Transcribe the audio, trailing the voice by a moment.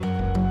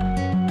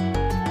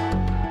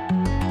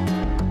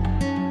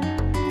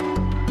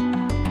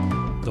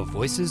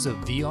Voices of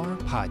VR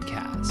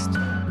podcast.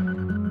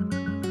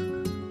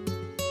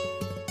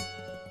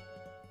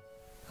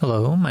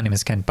 Hello, my name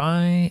is Kent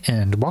Bai,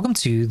 and welcome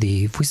to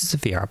the Voices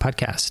of VR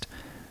podcast.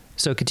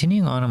 So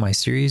continuing on in my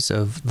series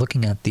of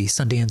looking at the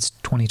Sundance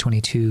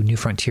 2022 New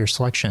Frontier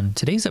selection,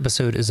 today's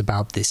episode is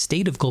about the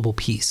state of global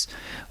peace,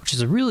 which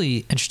is a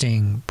really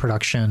interesting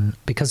production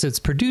because it's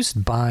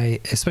produced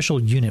by a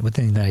special unit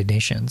within the United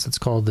Nations. It's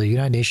called the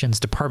United Nations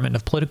Department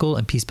of Political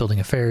and Peacebuilding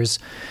Affairs.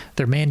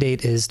 Their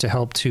mandate is to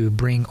help to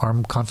bring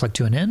armed conflict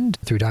to an end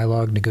through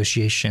dialogue,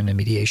 negotiation, and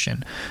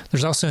mediation.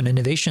 There's also an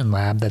innovation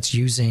lab that's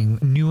using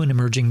new and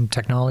emerging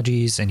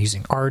technologies and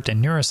using art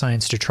and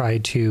neuroscience to try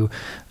to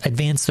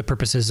advance the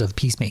purposes of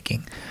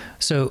peacemaking.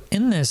 So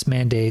in this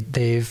mandate,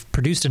 they've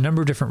produced a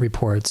number of different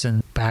reports,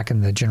 and back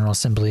in the General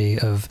Assembly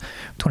of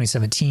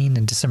 2017,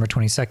 in December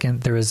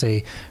 22nd, there was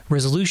a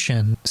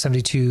resolution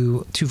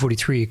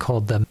 72-243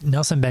 called the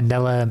Nelson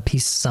Mandela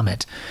Peace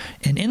Summit.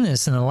 And in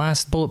this, in the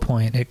last bullet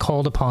point, it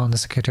called upon the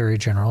Secretary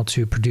General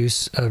to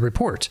produce a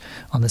report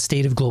on the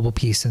state of global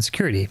peace and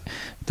security.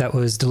 That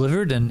was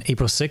delivered on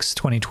April 6,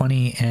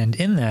 2020, and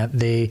in that,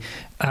 they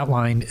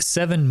outlined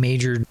 7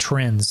 major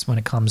trends when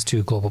it comes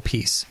to global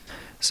peace.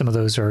 Some of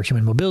those are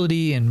human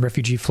mobility and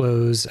refugee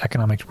flows,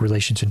 economic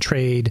relations and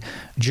trade,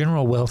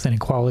 general wealth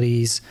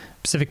inequalities,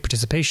 civic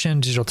participation,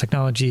 digital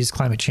technologies,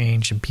 climate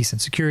change, and peace and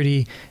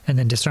security, and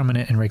then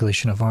disarmament and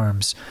regulation of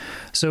arms.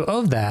 So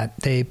of that,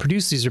 they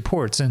produce these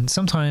reports, and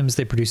sometimes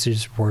they produce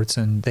these reports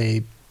and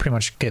they pretty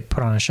much get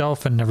put on a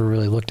shelf and never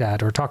really looked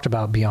at or talked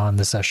about beyond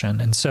the session.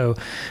 And so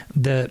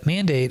the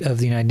mandate of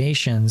the United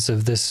Nations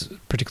of this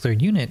particular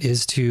unit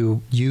is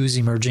to use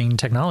emerging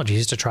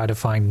technologies to try to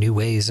find new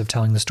ways of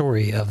telling the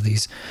story of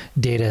these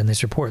data in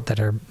this report that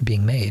are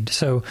being made.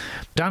 So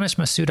Danish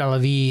Masood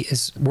Alavi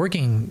is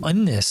working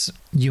on this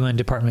UN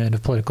Department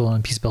of Political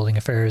and Peacebuilding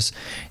Affairs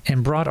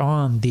and brought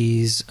on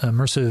these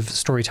immersive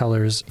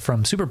storytellers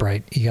from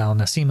Superbright, Yigal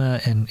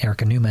Nassima and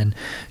Erica Newman,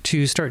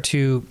 to start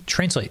to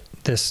translate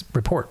this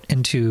report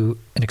into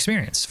an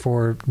experience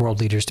for world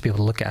leaders to be able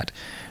to look at.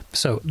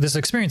 So this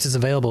experience is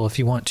available if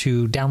you want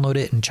to download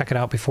it and check it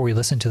out before you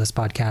listen to this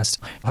podcast.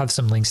 I'll have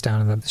some links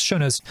down in the show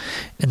notes.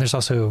 And there's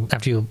also,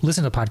 after you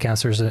listen to the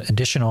podcast, there's an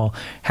additional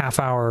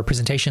half-hour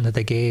presentation that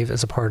they gave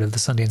as a part of the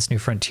Sundance New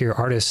Frontier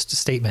Artist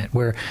Statement,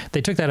 where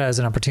they took that as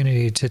an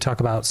opportunity to talk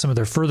about some of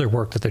their further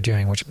work that they're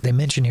doing, which they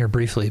mention here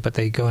briefly, but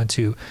they go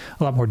into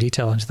a lot more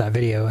detail into that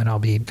video, and I'll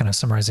be kind of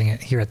summarizing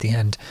it here at the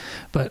end.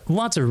 But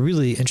lots of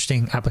really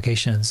interesting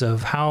applications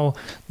of how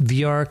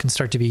VR can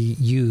start to be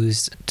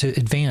used to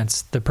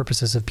advance the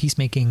purposes of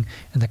peacemaking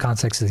in the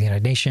context of the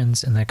United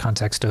Nations, in the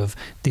context of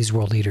these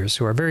world leaders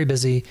who are very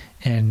busy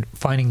and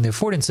finding the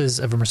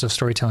affordances of immersive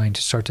storytelling to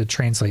start to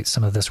translate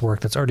some of this work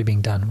that's already being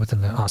done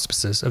within the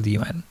auspices of the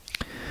UN.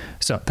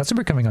 So that's what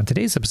we're covering on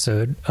today's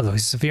episode of the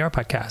Voices of VR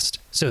podcast.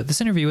 So this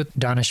interview with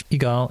Danish,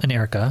 Yigal, and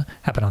Erica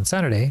happened on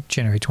Saturday,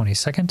 January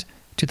 22nd,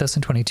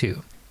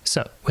 2022.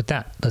 So with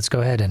that, let's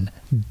go ahead and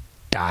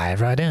dive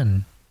right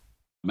in.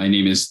 My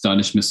name is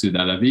Danish Masood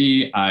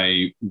Alavi.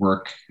 I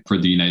work for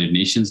the United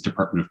Nations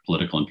Department of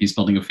Political and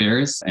Peacebuilding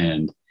Affairs,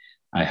 and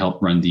I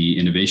help run the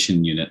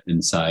innovation unit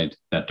inside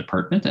that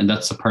department. And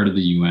that's a part of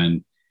the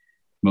UN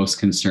most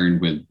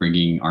concerned with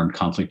bringing armed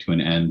conflict to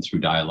an end through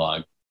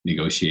dialogue,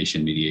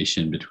 negotiation,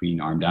 mediation between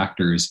armed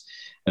actors,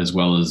 as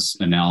well as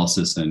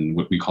analysis and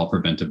what we call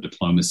preventive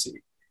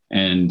diplomacy.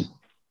 And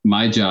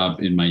my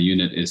job in my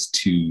unit is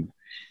to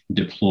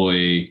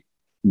deploy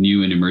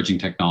new and emerging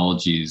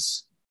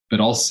technologies, but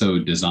also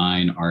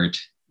design, art,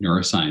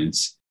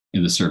 neuroscience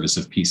in the service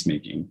of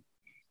peacemaking.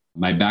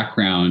 My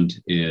background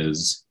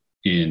is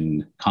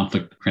in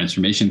conflict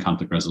transformation,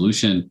 conflict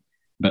resolution,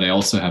 but I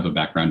also have a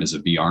background as a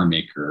VR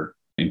maker,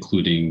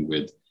 including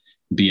with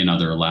Be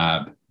Another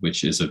Lab,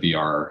 which is a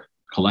VR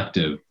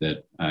collective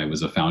that I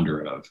was a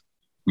founder of.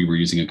 We were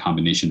using a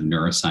combination of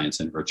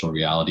neuroscience and virtual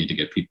reality to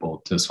get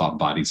people to swap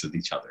bodies with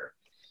each other.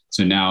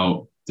 So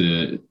now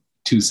the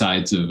two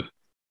sides of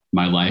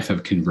my life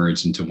have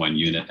converged into one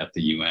unit at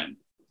the UN.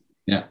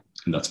 Yeah,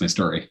 and that's my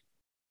story.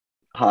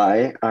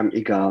 Hi, I'm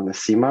Yigal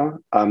Nassima.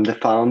 I'm the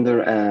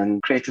founder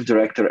and creative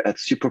director at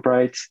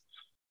Superbright,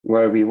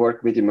 where we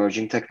work with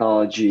emerging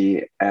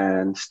technology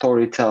and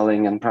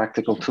storytelling and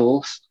practical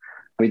tools.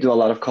 We do a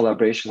lot of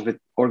collaborations with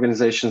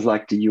organizations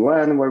like the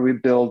UN, where we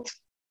build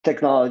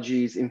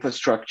technologies,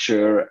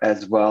 infrastructure,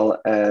 as well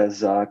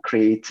as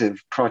creative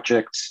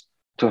projects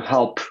to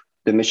help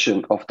the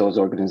mission of those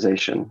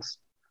organizations.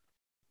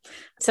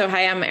 So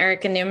hi, I'm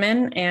Erica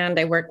Newman, and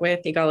I work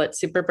with Yigal at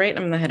Superbright.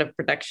 I'm the head of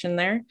production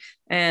there.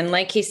 And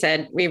like he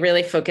said, we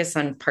really focus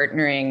on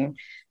partnering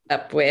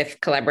up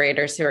with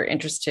collaborators who are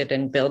interested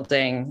in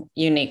building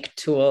unique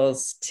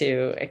tools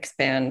to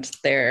expand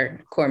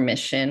their core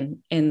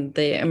mission in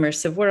the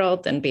immersive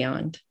world and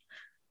beyond.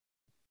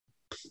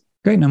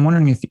 Great. And I'm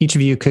wondering if each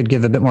of you could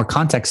give a bit more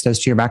context as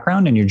to your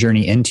background and your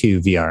journey into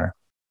VR.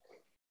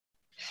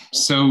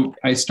 So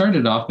I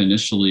started off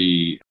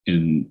initially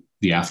in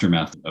the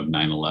aftermath of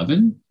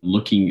 9/11,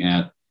 looking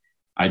at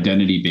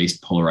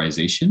identity-based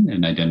polarization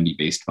and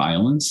identity-based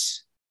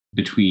violence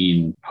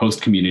between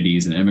host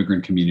communities and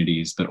immigrant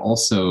communities, but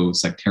also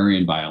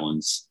sectarian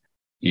violence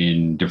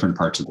in different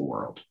parts of the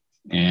world.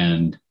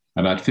 And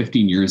about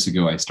 15 years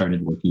ago, I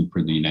started working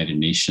for the United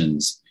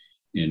Nations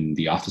in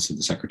the Office of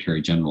the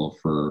Secretary General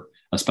for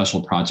a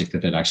special project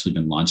that had actually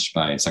been launched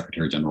by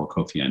Secretary General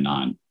Kofi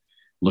Annan,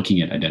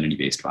 looking at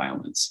identity-based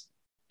violence.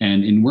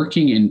 And in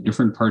working in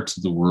different parts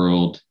of the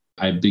world,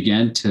 I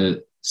began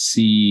to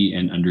see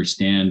and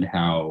understand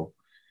how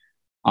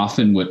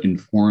often what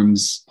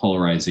informs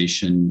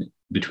polarization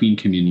between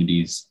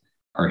communities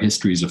are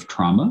histories of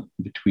trauma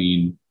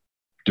between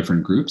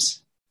different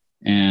groups.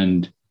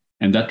 And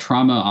that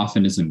trauma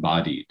often is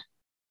embodied,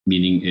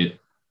 meaning it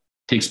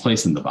takes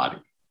place in the body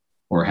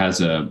or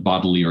has a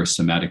bodily or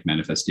somatic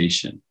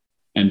manifestation.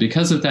 And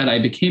because of that, I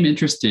became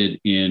interested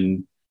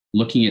in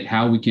looking at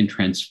how we can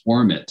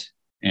transform it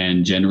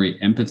and generate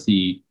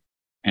empathy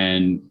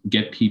and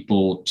get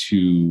people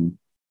to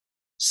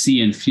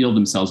see and feel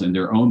themselves in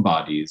their own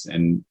bodies.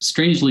 And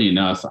strangely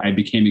enough, I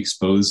became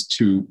exposed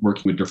to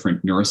working with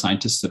different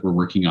neuroscientists that were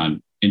working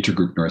on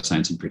intergroup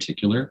neuroscience in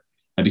particular.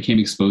 I became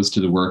exposed to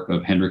the work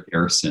of Henrik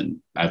Ehrson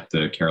at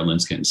the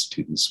Karolinska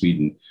Institute in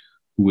Sweden,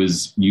 who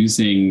was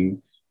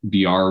using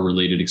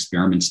VR-related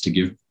experiments to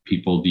give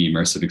people the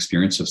immersive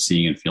experience of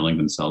seeing and feeling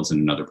themselves in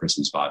another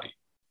person's body.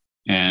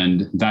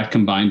 And that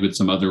combined with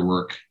some other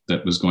work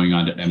that was going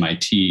on at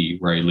MIT,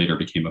 where I later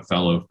became a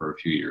fellow for a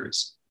few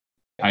years,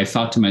 I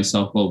thought to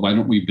myself, well, why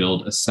don't we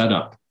build a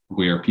setup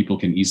where people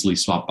can easily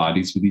swap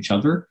bodies with each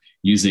other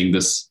using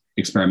this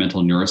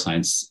experimental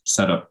neuroscience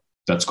setup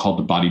that's called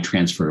the body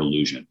transfer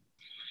illusion.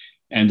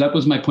 And that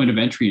was my point of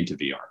entry into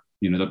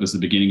VR. That was the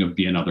beginning of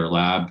Be Another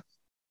Lab,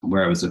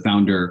 where I was a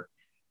founder.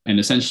 And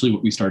essentially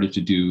what we started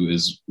to do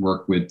is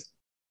work with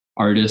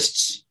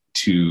artists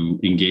to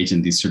engage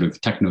in these sort of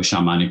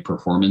techno-shamanic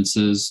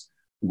performances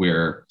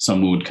where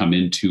someone would come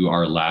into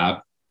our lab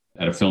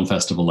at a film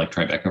festival like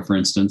Tribeca, for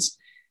instance,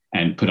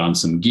 and put on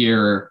some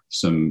gear,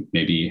 some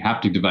maybe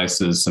haptic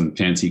devices, some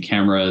fancy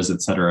cameras,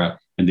 et cetera.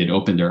 And they'd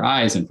open their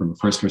eyes, and from a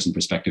first-person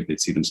perspective,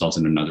 they'd see themselves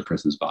in another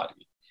person's body.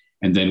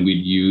 And then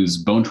we'd use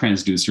bone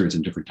transducers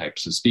and different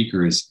types of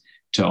speakers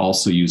to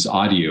also use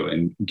audio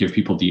and give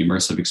people the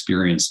immersive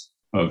experience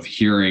of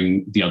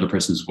hearing the other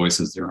person's voice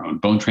as their own.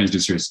 Bone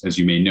transducers, as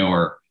you may know,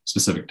 are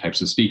specific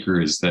types of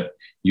speakers that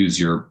use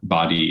your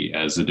body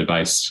as a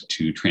device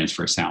to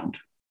transfer sound.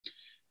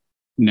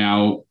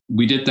 Now,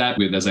 we did that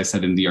with, as I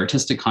said, in the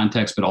artistic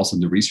context, but also in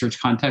the research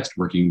context,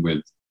 working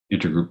with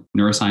intergroup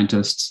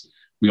neuroscientists.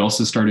 We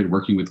also started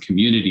working with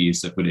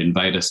communities that would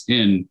invite us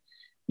in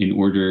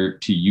order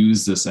to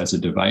use this as a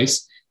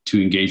device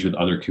to engage with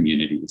other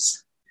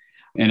communities.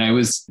 And I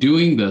was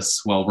doing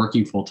this while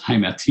working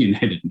full-time at the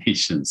United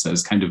Nations. I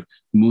was kind of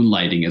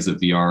moonlighting as a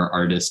VR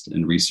artist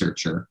and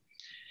researcher.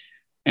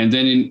 And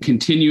then in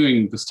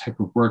continuing this type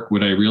of work,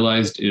 what I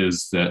realized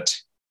is that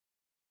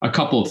a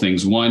couple of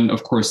things. One,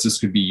 of course, this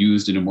could be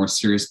used in a more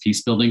serious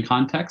peace-building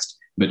context,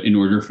 but in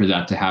order for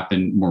that to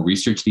happen, more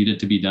research needed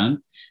to be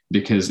done.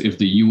 Because if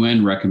the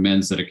UN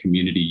recommends that a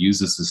community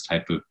uses this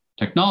type of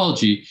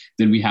technology,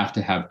 then we have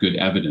to have good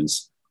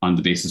evidence on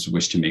the basis of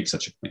which to make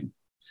such a claim.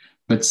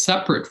 But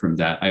separate from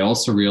that, I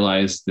also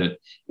realized that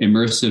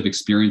immersive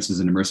experiences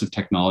and immersive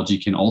technology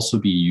can also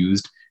be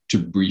used to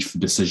brief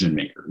decision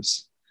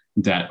makers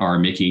that are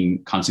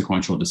making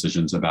consequential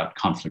decisions about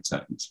conflict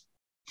settings.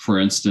 For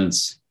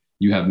instance,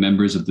 you have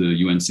members of the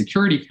UN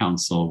Security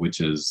Council,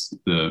 which is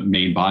the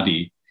main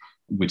body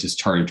which is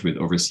charged with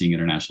overseeing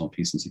international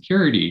peace and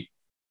security,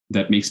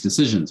 that makes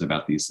decisions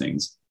about these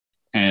things.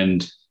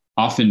 And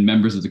often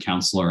members of the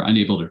council are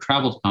unable to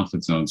travel to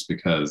conflict zones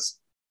because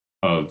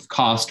of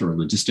cost or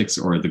logistics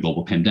or the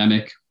global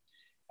pandemic.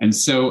 And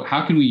so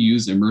how can we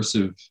use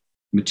immersive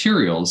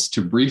materials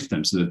to brief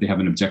them so that they have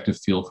an objective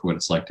feel for what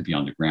it's like to be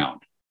on the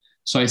ground?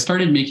 So I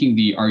started making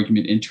the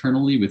argument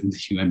internally within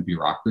the UN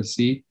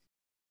bureaucracy,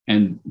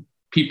 and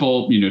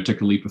people,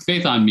 took a leap of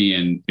faith on me,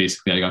 and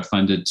basically I got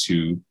funded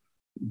to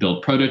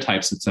build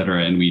prototypes, et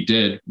cetera. And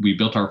we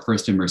built our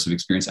first immersive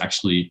experience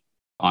actually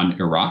on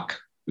Iraq.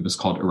 It was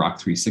called Iraq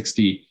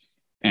 360.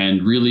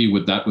 And really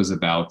what that was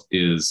about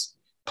is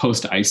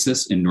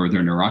post-ISIS in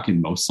northern Iraq,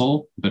 in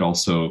Mosul, but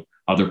also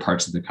other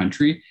parts of the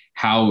country.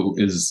 How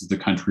is the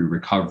country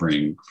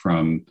recovering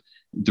from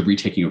the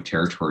retaking of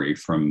territory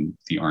from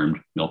the armed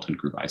militant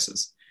group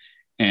ISIS?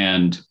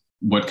 And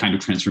what kind of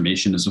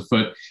transformation is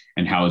afoot,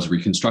 and how is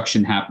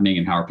reconstruction happening,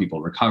 and how are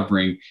people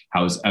recovering?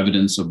 How is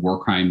evidence of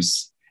war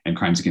crimes and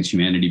crimes against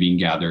humanity being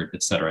gathered,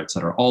 et cetera,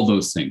 all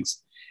those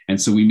things. And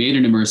so we made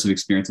an immersive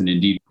experience, and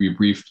indeed we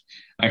briefed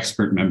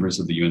expert members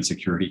of the UN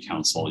Security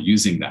Council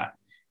using that.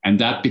 And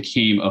that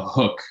became a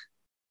hook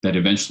that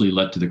eventually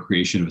led to the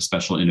creation of a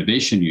special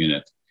innovation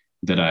unit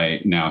that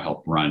I now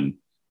help run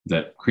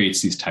that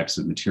creates these types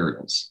of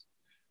materials.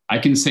 I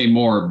can say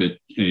more, but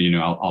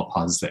I'll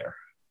pause there.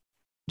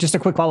 Just a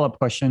quick follow-up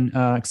question,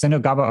 because I know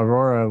Gabo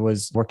Aurora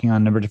was working on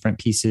a number of different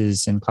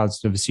pieces in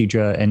Clouds of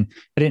Isidra, and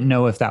I didn't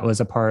know if that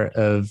was a part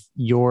of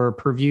your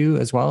purview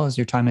as well as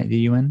your time at the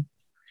UN.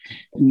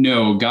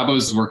 No,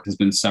 Gabo's work has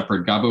been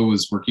separate. Gabo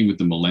was working with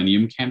the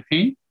Millennium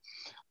Campaign,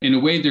 In a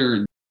way, there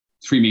are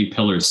three main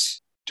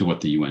pillars to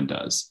what the UN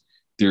does.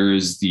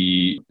 There's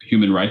the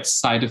human rights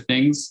side of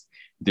things,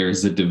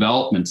 there's the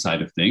development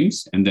side of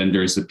things, and then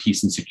there's the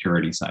peace and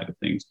security side of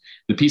things.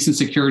 The peace and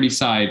security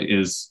side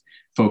is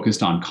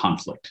focused on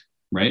conflict,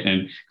 right?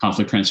 And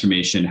conflict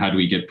transformation. How do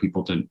we get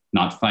people to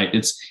not fight?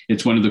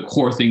 It's one of the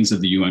core things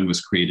that the UN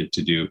was created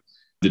to do.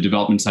 The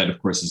development side, of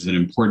course, is an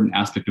important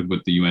aspect of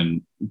what the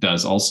UN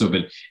does also,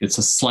 but it's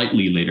a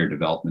slightly later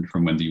development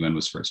from when the UN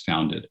was first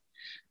founded.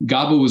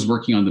 Gabo was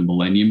working on the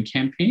Millennium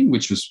Campaign,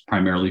 which was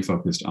primarily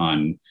focused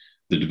on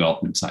the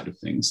development side of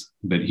things.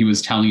 But he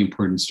was telling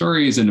important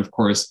stories and, of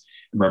course,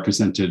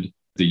 represented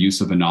the use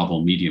of a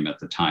novel medium at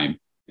the time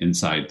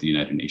inside the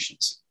United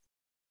Nations.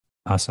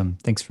 Awesome.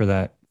 Thanks for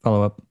that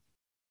follow-up.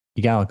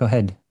 Yigal, go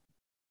ahead.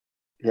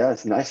 Yeah,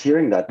 it's nice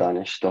hearing that,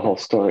 Danish, the whole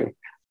story.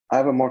 I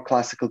have a more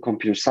classical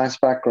computer science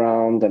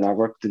background, and I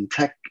worked in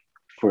tech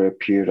for a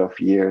period of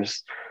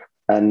years.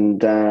 And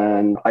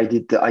then I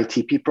did the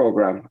ITP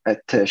program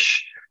at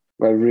Tisch,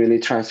 where I really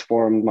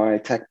transformed my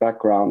tech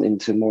background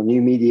into more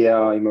new media,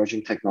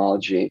 emerging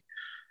technology.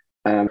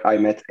 And I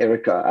met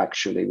Erica,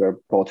 actually. We're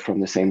both from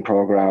the same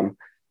program.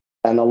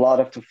 And a lot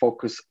of the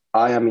focus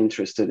I am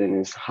interested in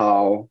is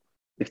how,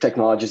 if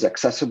technology is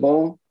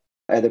accessible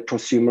at a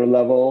prosumer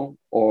level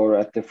or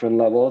at different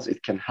levels,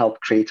 it can help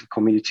creative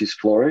communities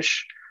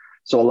flourish.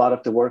 So a lot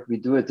of the work we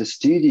do at the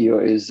studio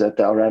is at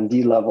the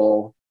R&D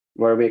level,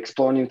 where we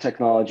explore new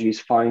technologies,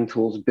 find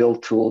tools,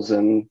 build tools,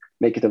 and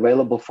make it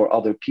available for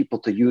other people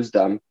to use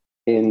them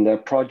in their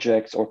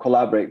projects or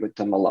collaborate with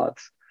them a lot.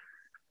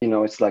 You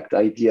know, it's like the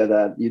idea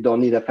that you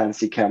don't need a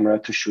fancy camera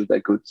to shoot a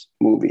good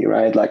movie,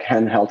 right? Like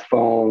handheld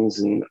phones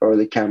and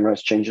early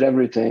cameras changed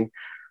everything.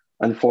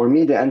 And for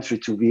me, the entry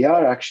to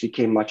VR actually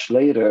came much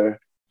later,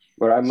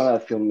 where I'm a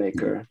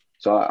filmmaker.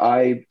 So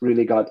I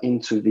really got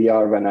into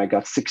VR when I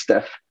got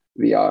 6DEF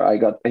VR. I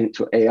got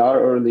into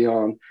AR early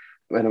on.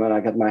 When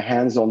I got my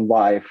hands on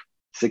Vive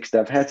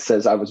 6DEF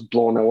headsets, I was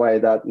blown away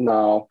that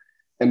now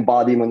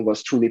embodiment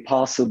was truly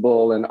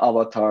possible and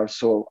avatar.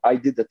 So I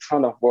did a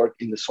ton of work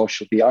in the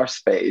social VR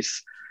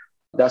space.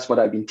 That's what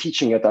I've been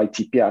teaching at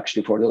ITP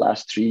actually for the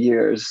last 3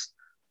 years,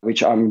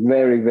 which I'm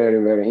very,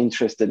 very, very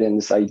interested in,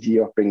 this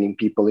idea of bringing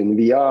people in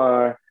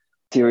VR,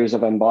 theories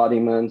of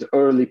embodiment,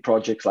 early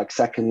projects like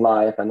Second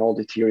Life and all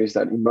the theories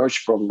that emerged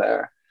from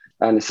there.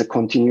 And it's a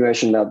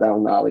continuation that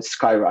now it's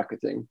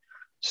skyrocketing.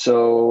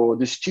 So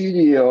the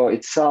studio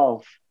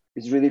itself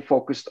is really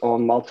focused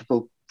on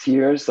multiple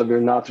tiers. So we're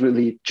not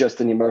really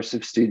just an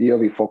immersive studio.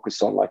 We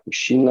focus on like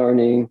machine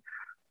learning,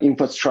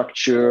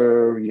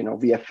 infrastructure,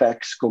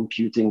 VFX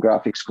computing,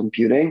 graphics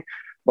computing.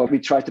 But we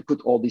try to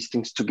put all these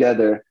things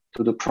together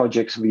to the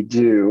projects we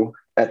do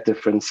at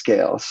different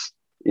scales.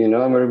 And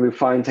where we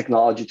find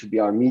technology to be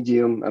our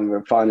medium, and we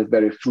find it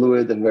very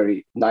fluid and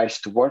very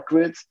nice to work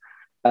with.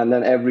 And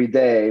then every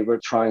day we're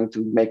trying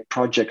to make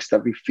projects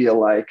that we feel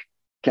like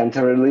can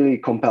tell a really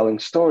compelling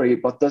story,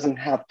 but doesn't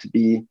have to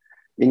be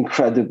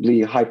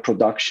incredibly high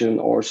production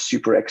or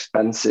super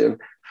expensive.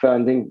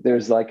 Finding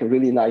there's like a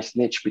really nice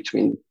niche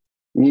between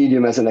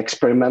medium as an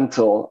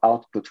experimental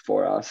output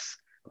for us.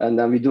 And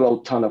then we do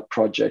a ton of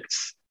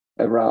projects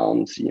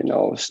around,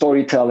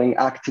 storytelling,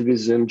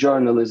 activism,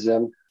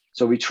 journalism.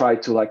 So we try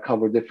to like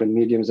cover different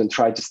mediums and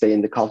try to stay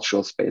in the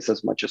cultural space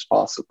as much as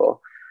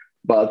possible.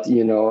 But,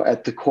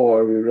 at the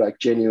core, we're like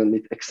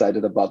genuinely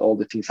excited about all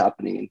the things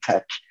happening in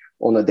tech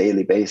on a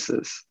daily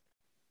basis.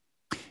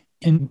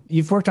 And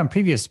you've worked on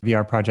previous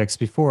VR projects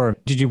before.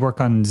 Did you work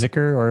on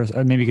Zikr,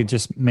 or maybe you could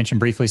just mention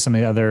briefly some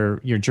of the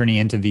your journey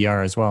into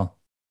VR as well?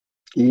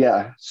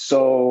 Yeah.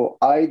 So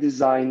I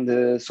designed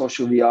the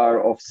social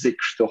VR of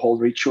Zikr, the whole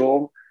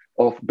ritual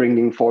of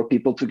bringing 4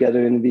 people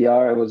together in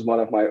VR. It was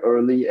one of my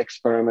early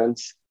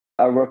experiments.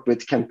 I worked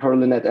with Ken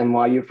Perlin at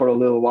NYU for a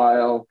little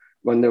while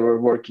when they were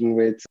working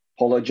with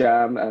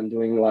HoloJam and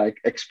doing like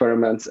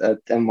experiments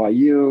at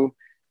NYU.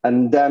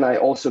 And then I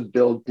also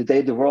built The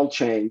Day the World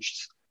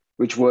Changed,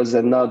 which was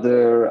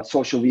another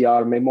social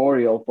VR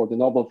memorial for the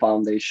Nobel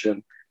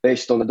Foundation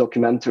based on a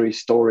documentary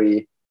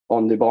story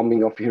on the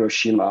bombing of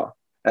Hiroshima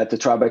at the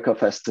Tribeca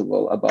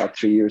Festival about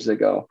 3 years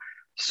ago.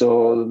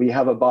 So we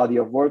have a body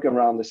of work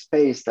around the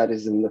space that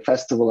is in the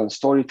festival and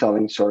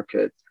storytelling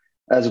circuit,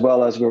 as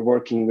well as we're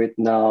working with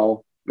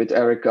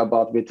Erica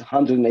with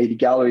 180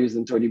 galleries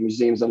and 30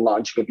 museums and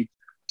launching a big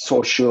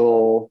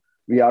social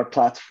VR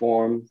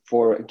platform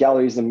for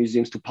galleries and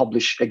museums to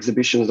publish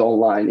exhibitions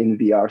online in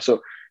VR.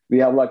 So we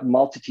have like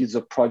multitudes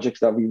of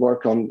projects that we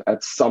work on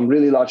at some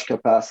really large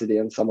capacity,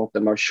 and some of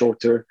them are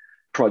shorter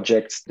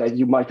projects that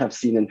you might have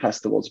seen in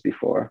festivals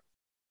before.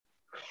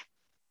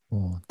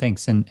 Cool.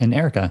 Thanks. And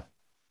Erica?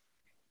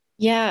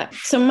 Yeah.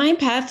 So my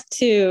path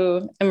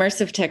to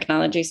immersive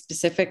technology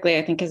specifically,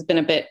 I think, has been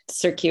a bit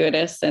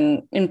circuitous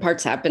and in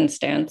parts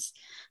happenstance.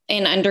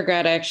 In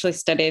undergrad, I actually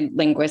studied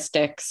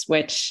linguistics,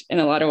 which in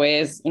a lot of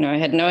ways, I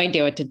had no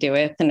idea what to do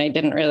with, and I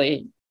didn't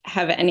really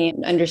have any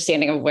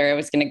understanding of where I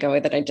was going to go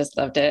with it. I just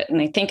loved it.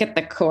 And I think at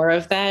the core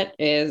of that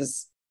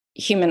is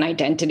human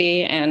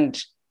identity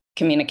and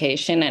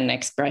communication and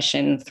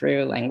expression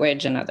through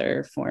language and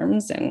other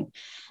forms. And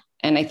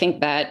And I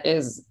think that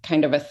is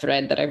kind of a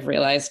thread that I've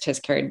realized has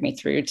carried me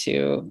through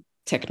to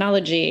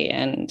technology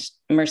and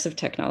immersive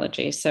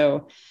technology.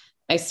 So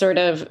I sort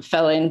of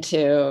fell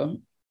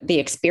into the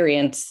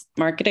experience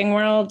marketing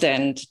world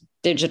and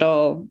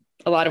digital,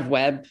 a lot of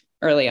web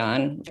early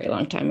on, a very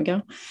long time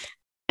ago.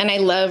 And I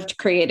loved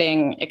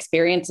creating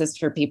experiences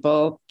for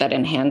people that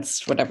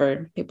enhanced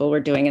whatever people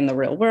were doing in the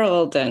real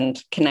world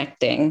and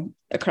connecting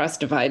across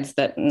divides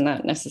that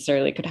not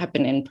necessarily could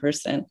happen in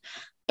person.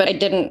 But I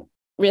didn't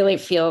really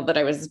feel that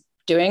I was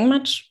doing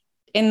much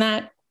in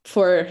that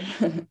for,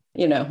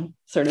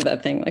 sort of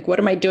that thing, like, what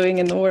am I doing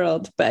in the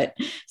world? But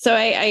so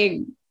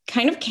I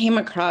kind of came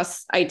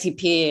across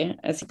ITP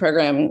as a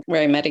program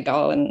where I met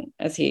Igal, and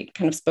as he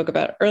kind of spoke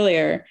about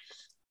earlier.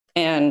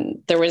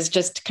 And there was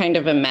just kind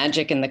of a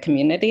magic in the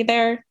community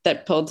there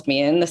that pulled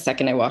me in the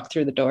second I walked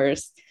through the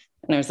doors.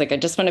 And I was like, I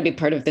just want to be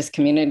part of this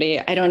community.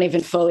 I don't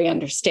even fully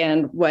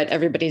understand what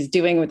everybody's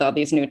doing with all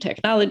these new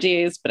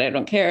technologies, but I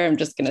don't care. I'm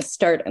just going to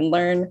start and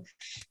learn.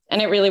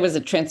 And it really was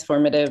a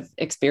transformative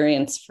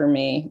experience for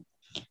me.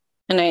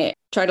 And I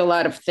tried a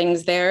lot of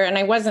things there. And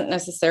I wasn't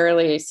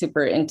necessarily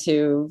super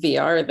into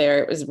VR there.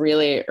 It was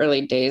really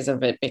early days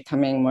of it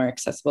becoming more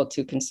accessible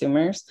to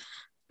consumers.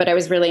 But I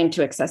was really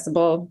into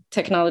accessible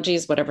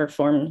technologies, whatever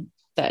form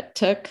that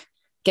took,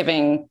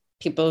 giving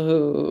people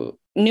who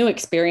new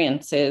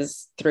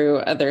experiences through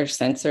other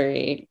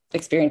sensory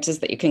experiences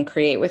that you can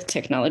create with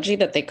technology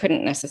that they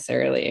couldn't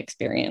necessarily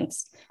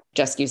experience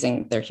just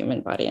using their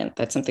human body. And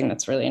that's something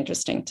that's really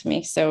interesting to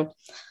me. So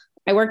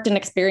I worked in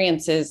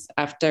experiences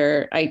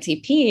after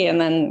ITP, and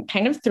then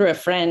kind of through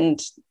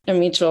a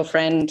mutual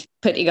friend,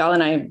 put Igal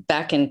and I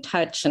back in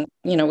touch. And,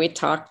 we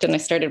talked, and I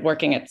started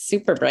working at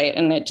Superbright,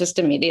 and it just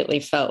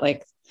immediately felt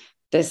like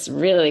this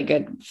really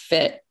good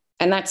fit.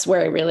 And that's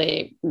where I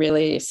really,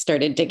 really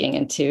started digging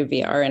into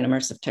VR and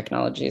immersive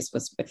technologies,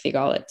 was with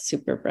Igal at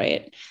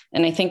Superbright.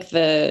 And I think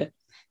the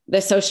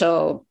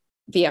social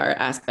VR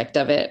aspect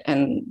of it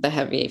and the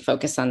heavy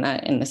focus on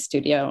that in the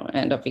studio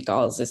and of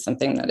Igal's is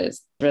something that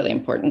is really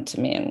important to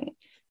me and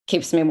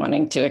keeps me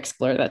wanting to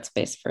explore that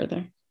space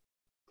further.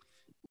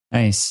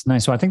 Nice.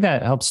 So I think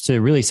that helps to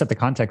really set the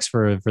context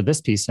for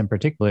this piece in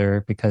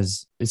particular,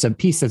 because it's a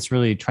piece that's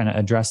really trying to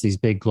address these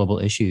big global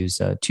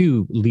issues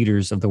to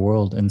leaders of the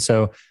world. And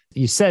so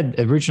you said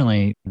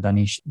originally,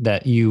 Danish,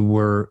 that you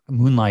were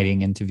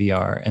moonlighting into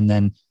VR, and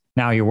then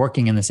now you're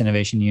working in this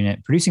innovation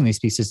unit producing these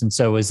pieces. And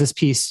so is this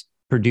piece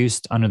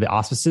produced under the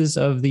auspices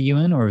of the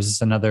UN, or is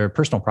this another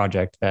personal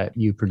project that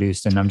you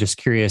produced? And I'm just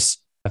curious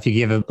if you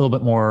give a little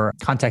bit more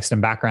context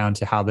and background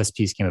to how this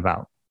piece came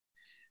about.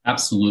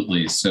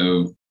 Absolutely.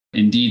 So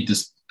indeed,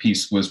 this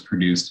piece was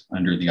produced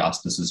under the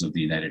auspices of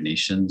the United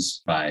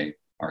Nations by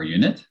our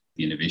unit,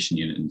 the innovation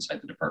unit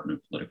inside the Department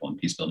of Political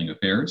and Peacebuilding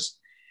Affairs.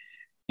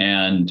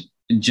 And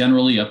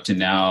generally up to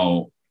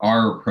now,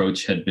 our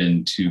approach had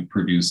been to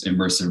produce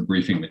immersive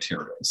briefing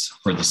materials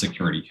for the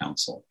Security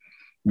Council.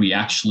 We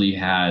actually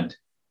had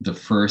the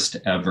first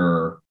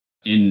ever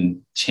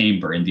in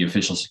the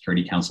official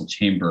Security Council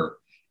chamber,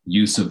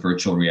 use of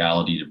virtual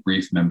reality to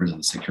brief members of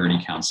the Security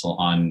Council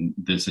on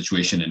the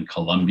situation in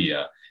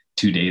Colombia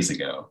 2 days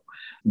ago.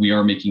 We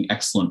are making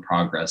excellent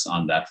progress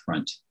on that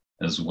front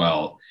as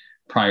well.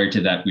 Prior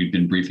to that, we'd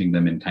been briefing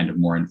them in kind of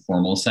more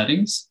informal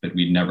settings, but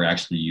we'd never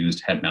actually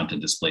used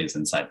head-mounted displays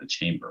inside the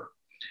chamber.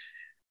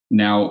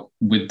 Now,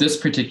 with this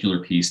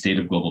particular piece, State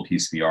of Global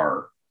Peace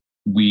VR,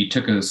 we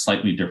took a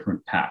slightly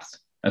different path.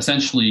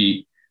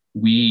 Essentially,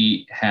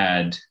 we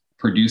had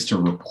produced a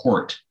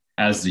report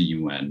as the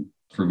UN,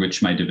 for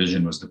which my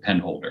division was the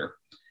penholder.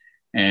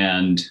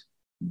 And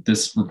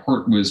this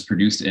report was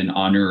produced in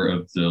honor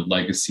of the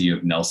legacy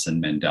of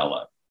Nelson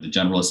Mandela. The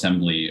General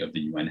Assembly of the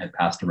UN had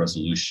passed a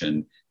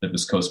resolution that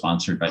was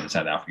co-sponsored by the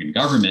South African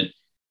government,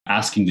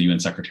 asking the UN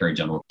Secretary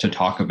General to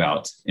talk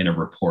about, in a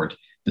report,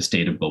 the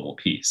state of global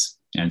peace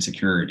and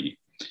security.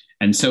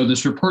 And so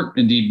this report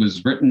indeed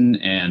was written,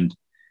 and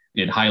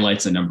it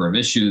highlights a number of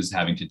issues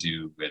having to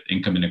do with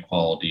income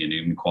inequality and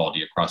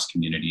inequality across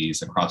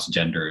communities, across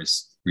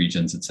genders,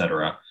 regions, et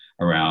cetera,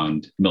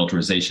 around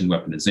militarization,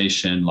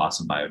 weaponization, loss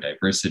of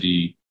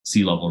biodiversity,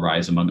 sea level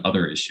rise, among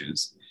other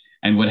issues.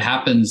 And what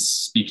happens,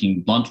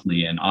 speaking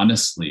bluntly and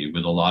honestly,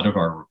 with a lot of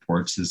our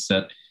reports is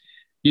that,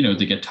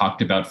 they get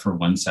talked about for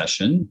one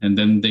session and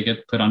then they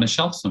get put on a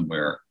shelf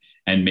somewhere.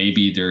 And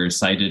maybe they're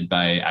cited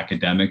by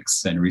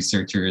academics and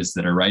researchers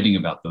that are writing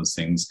about those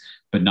things,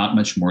 but not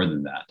much more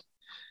than that.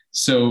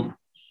 So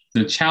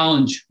the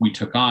challenge we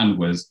took on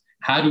was,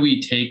 how do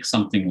we take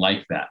something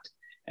like that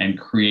and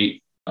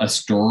create a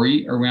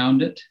story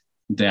around it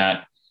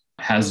that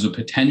has the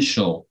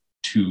potential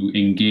to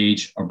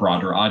engage a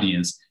broader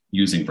audience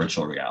using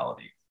virtual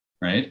reality,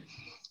 right?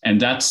 And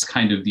that's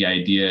kind of the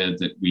idea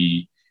that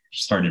we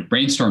started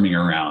brainstorming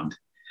around.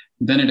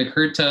 Then it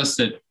occurred to us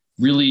that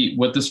really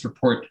what this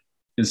report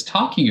is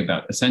talking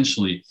about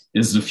essentially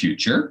is the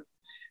future.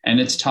 And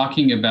it's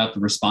talking about the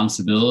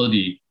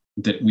responsibility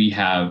that we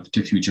have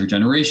to future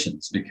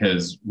generations,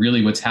 because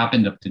really what's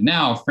happened up to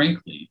now,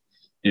 frankly,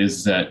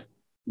 is that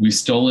we've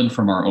stolen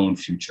from our own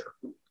future,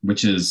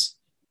 which is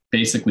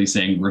basically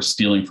saying we're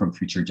stealing from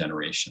future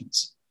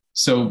generations.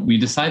 So we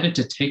decided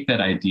to take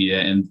that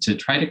idea and to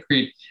try to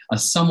create a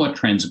somewhat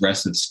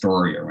transgressive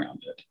story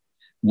around it,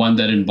 one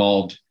that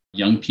involved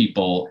young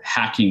people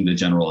hacking the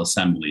General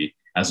Assembly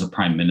as a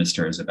prime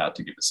minister is about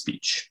to give a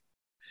speech.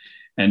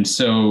 And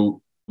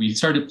so we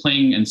started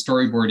playing and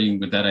storyboarding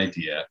with that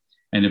idea.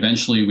 And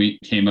eventually we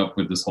came up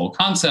with this whole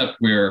concept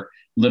where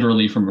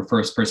literally from a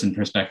first person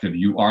perspective,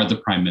 you are the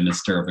prime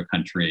minister of a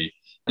country.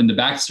 And the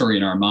backstory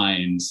in our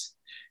minds,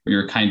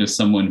 you're kind of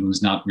someone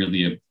who's not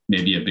really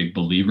maybe a big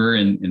believer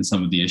in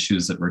some of the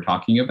issues that we're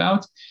talking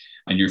about.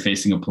 And you're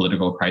facing a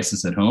political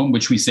crisis at home,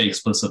 which we say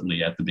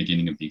explicitly at the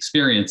beginning of the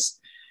experience.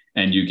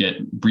 And you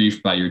get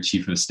briefed by your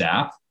chief of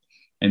staff.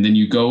 And then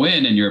you go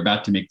in and you're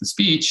about to make the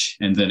speech,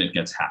 and then it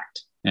gets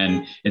hacked.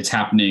 And it's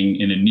happening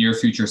in a near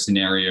future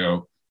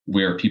scenario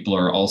where people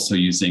are also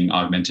using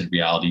augmented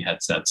reality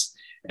headsets.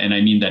 And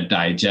I mean that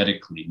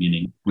diegetically,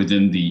 meaning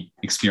within the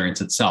experience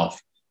itself,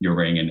 you're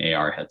wearing an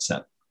AR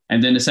headset.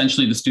 And then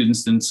essentially the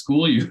students then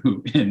school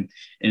you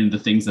in the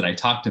things that I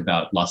talked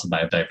about, loss of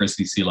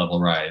biodiversity, sea level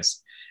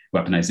rise,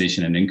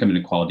 weaponization, and income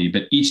inequality.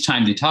 But each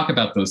time they talk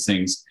about those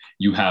things,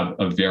 you have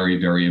a very,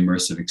 very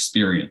immersive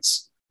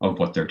experience of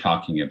what they're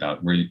talking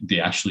about, where they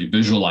actually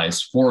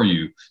visualize for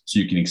you so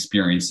you can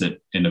experience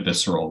it in a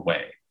visceral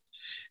way.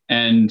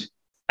 And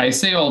I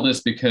say all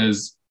this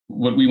because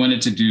what we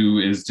wanted to do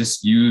is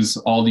just use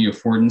all the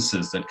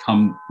affordances that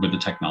come with the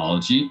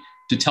technology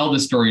to tell the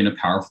story in a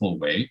powerful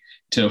way,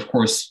 to, of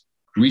course,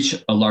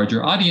 reach a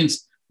larger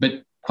audience,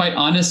 but quite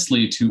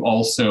honestly, to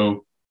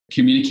also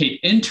communicate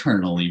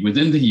internally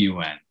within the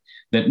UN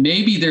that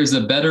maybe there's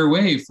a better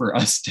way for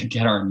us to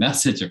get our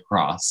message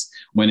across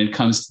when it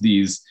comes to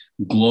these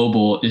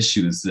global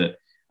issues that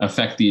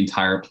affect the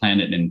entire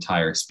planet and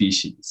entire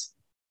species.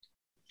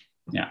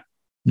 Yeah.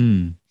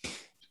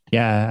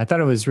 Yeah, I thought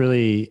it was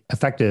really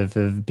effective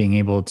of being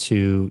able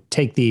to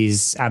take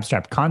these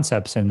abstract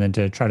concepts and then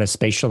to try to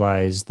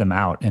spatialize them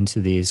out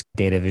into these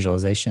data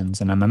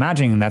visualizations. And I'm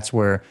imagining that's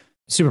where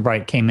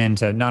Superbright came in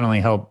to not only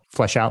help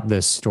flesh out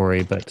this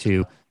story, but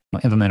to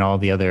implement all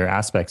the other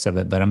aspects of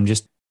it. But I'm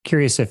just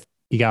curious if,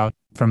 Yigal,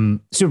 from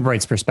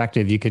Superbright's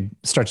perspective, you could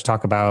start to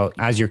talk about,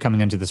 as you're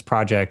coming into this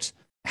project,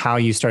 how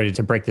you started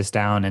to break this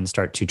down and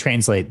start to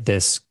translate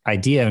this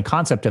idea and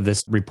concept of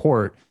this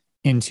report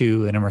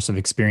into an immersive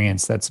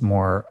experience that's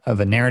more of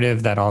a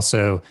narrative that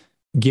also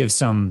gives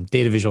some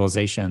data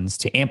visualizations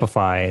to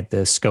amplify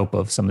the scope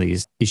of some of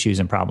these issues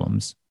and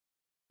problems.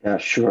 Yeah,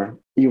 sure.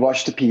 You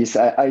watched the piece.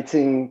 I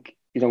think,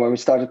 when we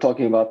started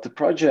talking about the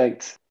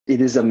project,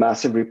 it is a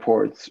massive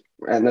report.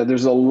 And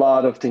there's a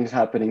lot of things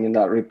happening in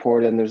that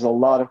report. And there's a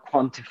lot of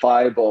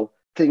quantifiable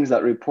things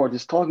that report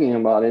is talking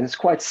about. And it's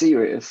quite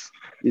serious.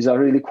 These are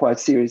really quite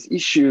serious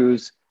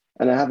issues.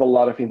 And they have a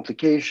lot of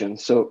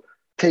implications. So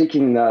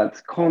taking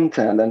that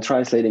content and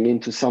translating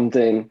into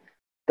something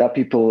that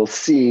people will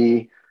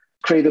see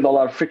created a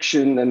lot of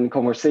friction and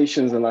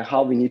conversations and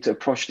how we need to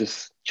approach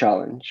this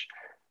challenge.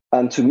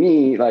 And to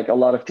me, a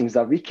lot of things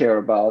that we care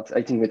about,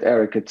 I think with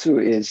Erica too,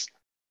 is,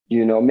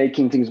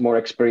 making things more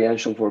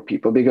experiential for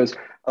people, because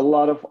a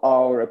lot of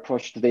our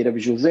approach to data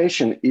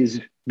visualization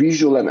is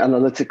visual and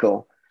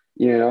analytical.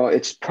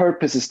 Its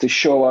purpose is to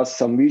show us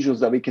some visuals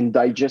that we can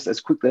digest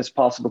as quickly as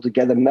possible to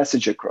get a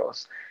message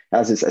across.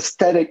 As is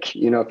aesthetic,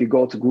 if you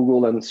go to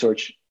Google and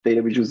search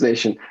data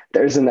visualization,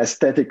 there's an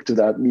aesthetic to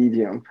that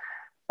medium.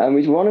 And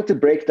we wanted to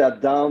break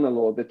that down a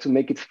little bit to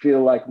make it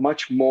feel like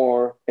much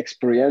more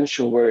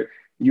experiential, where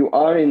you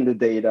are in the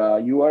data,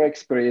 you are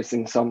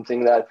experiencing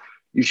something that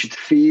you should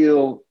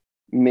feel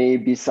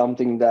maybe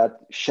something that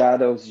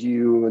shadows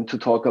you, and to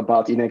talk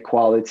about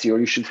inequality, or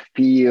you should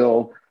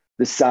feel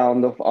the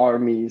sound of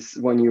armies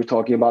when you're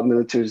talking about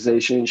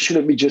militarization. It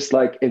shouldn't be just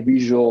like a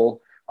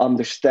visual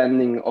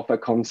understanding of a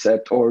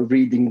concept or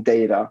reading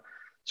data.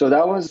 So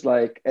that was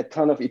like a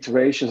ton of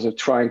iterations of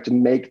trying to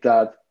make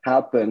that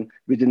happen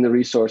within the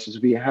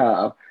resources we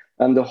have.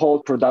 And the whole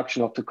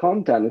production of the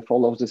content, it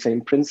follows the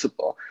same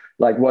principle.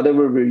 Like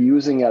whatever we're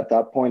using at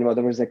that point,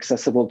 whatever is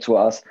accessible to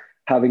us,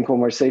 having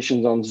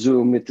conversations on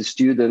Zoom with the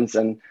students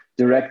and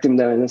directing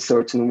them in a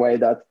certain way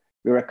that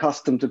we're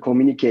accustomed to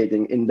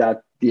communicating in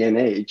that day and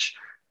age.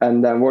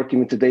 And then working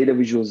with the data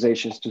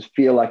visualizations to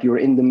feel like you're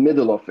in the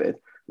middle of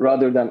it,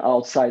 rather than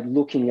outside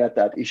looking at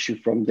that issue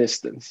from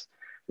distance,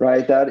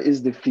 right? That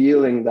is the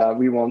feeling that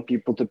we want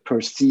people to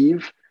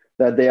perceive,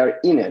 that they are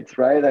in it,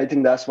 right? I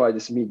think that's why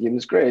this medium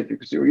is great,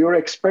 because you're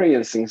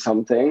experiencing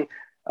something.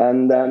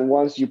 And then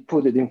once you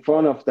put it in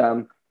front of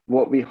them,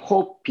 what we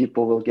hope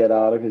people will get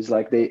out of it is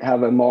like they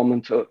have a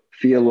moment to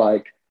feel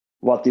like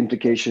what the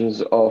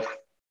implications of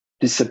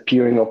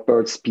disappearing of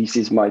bird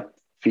species might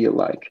feel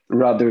like,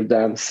 rather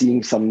than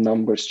seeing some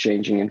numbers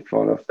changing in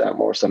front of them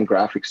or some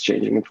graphics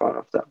changing in front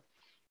of them.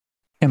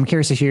 I'm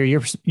curious to hear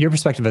your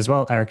perspective as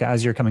well, Erica,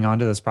 as you're coming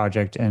onto this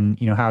project, and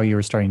how you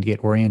were starting to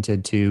get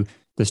oriented to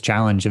this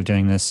challenge of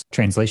doing this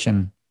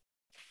translation.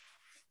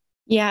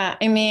 Yeah,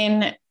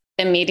 immediately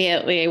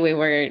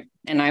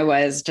I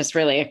was just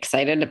really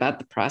excited about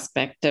the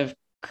prospect of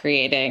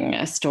creating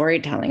a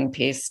storytelling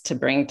piece to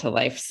bring to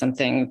life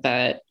something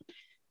that,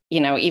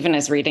 even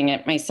as reading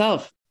it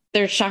myself,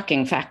 there's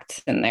shocking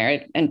facts in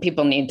there and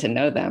people need to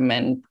know them,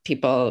 and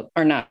people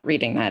are not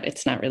reading that.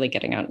 It's not really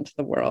getting out into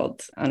the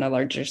world on a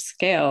larger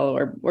scale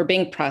or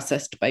being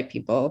processed by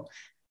people,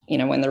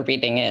 when they're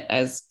reading it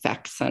as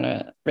facts on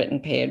a written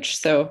page.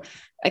 So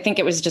I think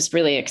it was just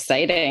really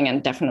exciting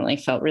and definitely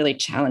felt really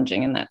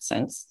challenging in that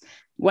sense.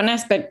 One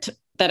aspect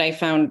that I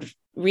found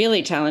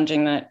really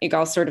challenging that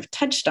Yigal sort of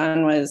touched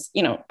on was,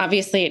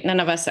 obviously none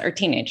of us are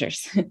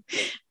teenagers,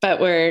 but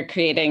we're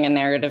creating a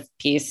narrative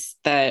piece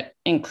that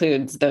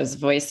includes those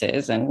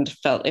voices, and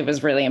felt it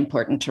was really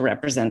important to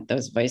represent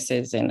those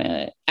voices in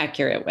an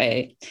accurate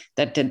way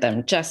that did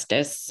them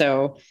justice.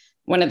 So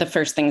one of the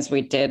first things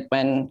we did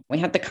when we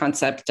had the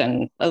concept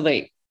and a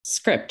late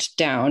script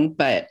down,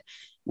 but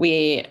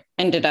we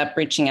ended up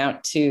reaching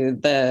out to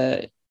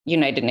the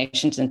United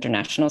Nations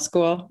International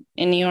School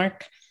in New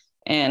York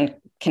and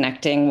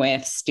connecting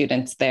with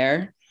students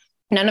there.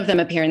 None of them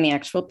appear in the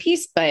actual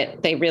piece,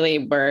 but they really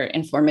were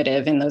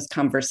informative in those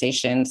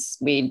conversations.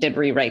 We did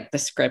rewrite the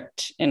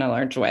script in a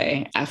large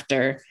way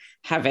after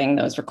having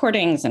those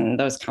recordings and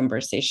those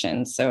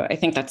conversations. So I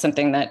think that's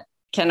something that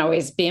can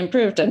always be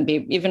improved and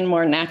be even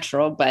more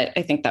natural. But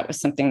I think that was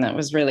something that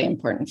was really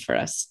important for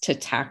us to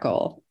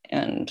tackle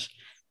and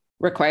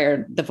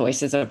required the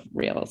voices of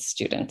real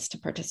students to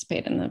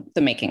participate in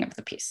the making of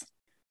the piece.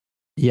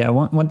 Yeah,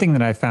 one thing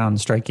that I found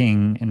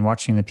striking in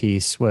watching the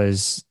piece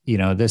was,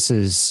 this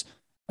is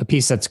a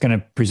piece that's going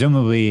to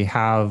presumably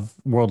have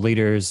world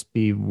leaders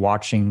be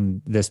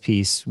watching this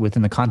piece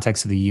within the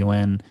context of the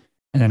UN.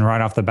 And then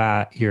right off the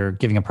bat, you're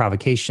giving a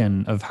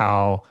provocation of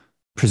how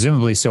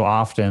presumably so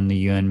often the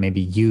UN may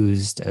be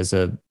used as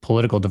a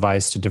political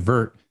device to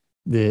divert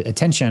the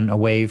attention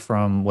away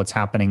from what's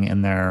happening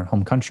in their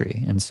home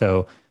country. And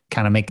so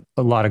kind of make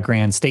a lot of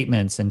grand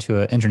statements into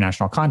an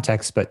international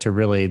context, but to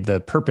really the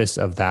purpose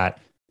of that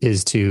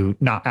is to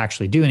not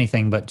actually do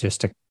anything, but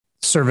just to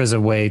serve as a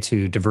way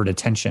to divert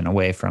attention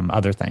away from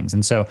other things.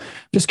 And so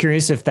just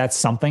curious if that's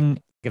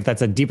something, if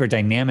that's a deeper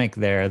dynamic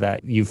there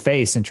that you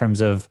face in terms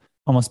of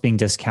almost being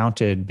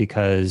discounted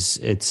because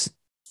it's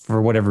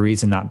for whatever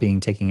reason not being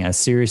taken as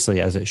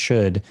seriously as it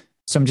should.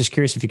 So I'm just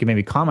curious if you could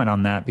maybe comment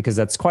on that, because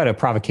that's quite a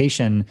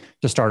provocation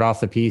to start off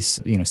the piece,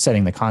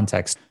 setting the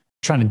context,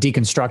 trying to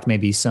deconstruct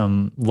maybe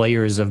some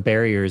layers of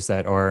barriers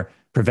that are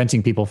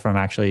preventing people from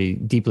actually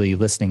deeply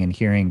listening and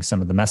hearing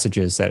some of the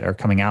messages that are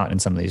coming out in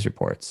some of these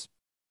reports.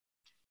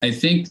 I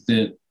think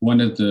that one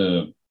of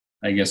the,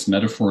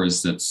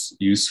 metaphors that's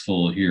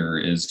useful here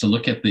is to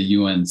look at the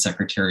UN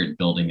Secretariat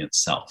building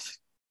itself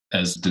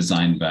as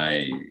designed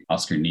by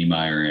Oscar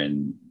Niemeyer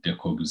and de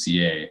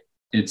Corbusier.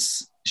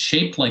 It's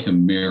shaped like a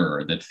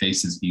mirror that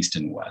faces east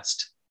and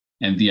west.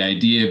 And the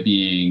idea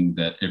being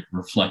that it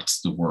reflects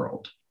the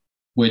world,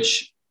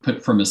 which,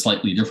 put from a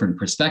slightly different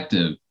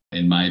perspective,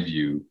 in my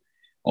view,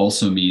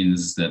 also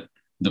means that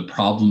the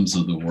problems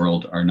of the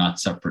world are not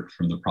separate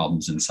from the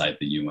problems inside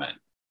the UN,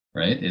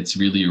 right? It's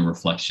really a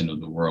reflection of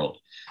the world.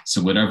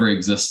 So whatever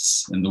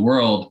exists in the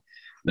world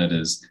that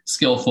is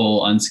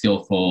skillful,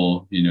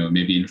 unskillful,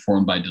 maybe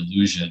informed by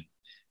delusion,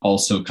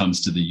 also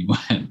comes to the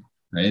UN,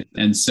 right?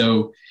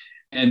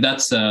 And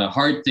that's a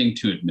hard thing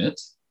to admit,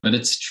 but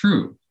it's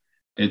true.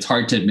 It's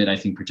hard to admit, I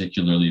think,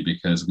 particularly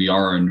because we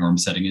are a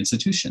norm-setting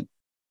institution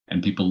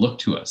and people look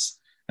to us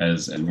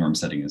as a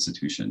norm-setting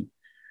institution.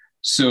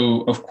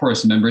 So, of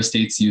course, member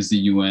states use the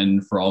UN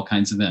for all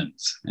kinds of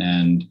ends.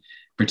 And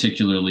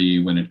particularly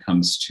when it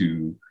comes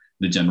to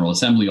the General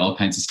Assembly, all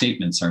kinds of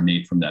statements are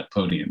made from that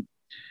podium.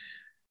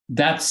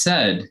 That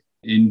said,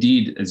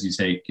 indeed, as you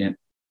say,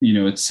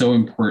 it's so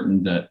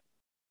important that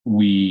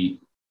we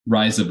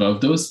rise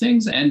above those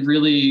things and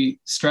really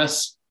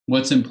stress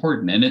what's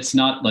important. And it's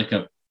not like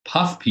a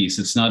puff piece.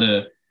 It's not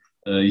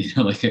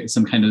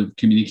some kind of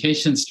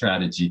communication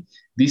strategy.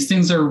 These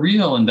things are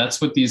real. And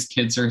that's what these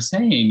kids are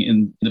saying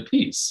in the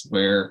piece,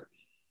 where,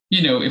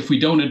 if we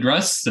don't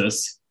address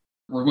this,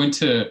 we're going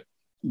to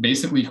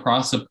basically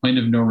cross a point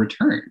of no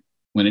return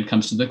when it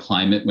comes to the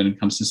climate, when it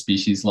comes to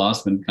species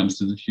loss, when it comes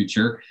to the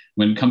future,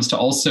 when it comes to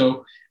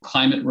also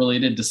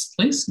climate-related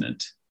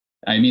displacement.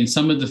 I mean,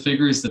 some of the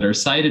figures that are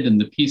cited in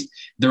the piece,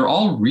 they're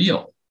all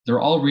real. They're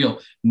all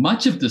real.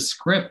 Much of the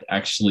script,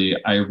 actually,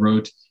 I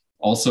wrote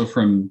also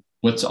from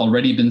what's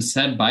already been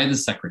said by the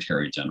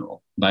Secretary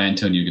General, by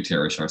Antonio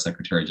Guterres, our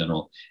Secretary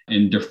General,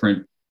 in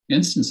different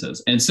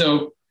instances. And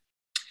so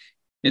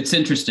it's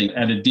interesting.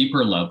 At a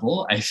deeper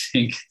level, I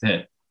think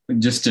that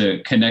just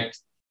to connect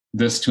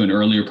this to an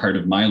earlier part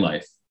of my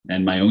life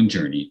and my own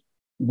journey,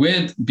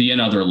 with Be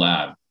Another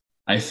Lab,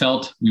 I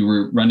felt we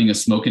were running a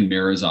smoke and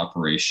mirrors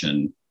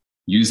operation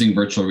using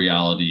virtual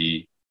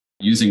reality,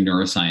 using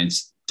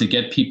neuroscience to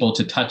get people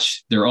to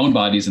touch their own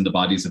bodies and the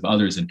bodies of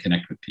others and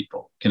connect with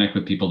people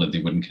that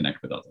they wouldn't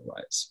connect with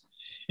otherwise.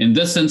 In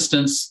this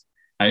instance,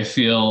 I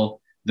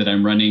feel that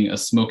I'm running a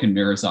smoke and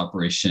mirrors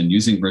operation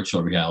using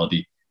virtual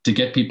reality to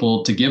get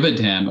people to give a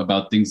damn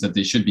about things that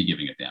they should be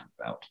giving a damn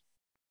about.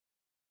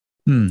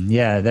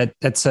 Yeah,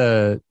 that's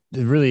a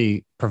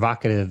really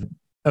provocative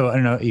Oh, I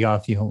don't know, Igal,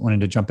 if you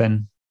wanted to jump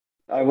in.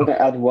 I want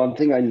to add one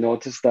thing. I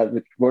noticed that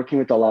with working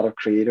with a lot of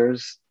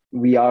creators,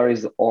 VR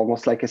is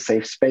almost like a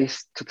safe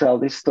space to tell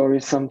these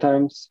stories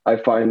sometimes. I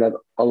find that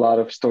a lot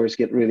of stories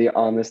get really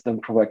honest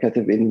and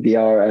provocative in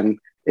VR, and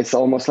it's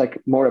almost like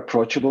more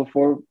approachable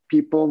for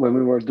people. When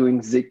we were doing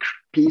Zikr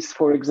piece,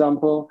 for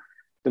example,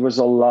 there was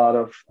a lot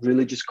of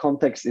religious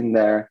context in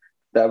there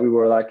that we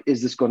were like,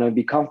 is this going to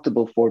be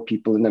comfortable for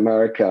people in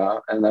America?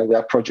 And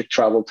that project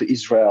traveled to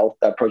Israel,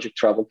 that project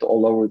traveled to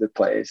all over the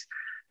place.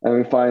 And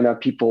we find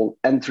that people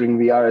entering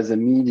VR as a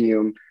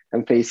medium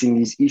and facing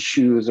these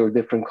issues or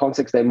different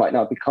contexts they might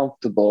not be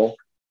comfortable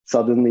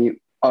suddenly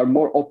are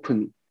more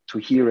open to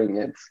hearing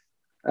it.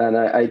 And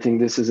I think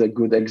this is a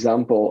good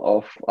example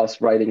of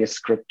us writing a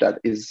script that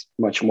is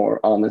much more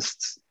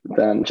honest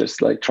than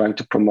just like trying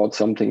to promote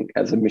something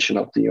as a mission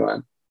of the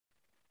UN.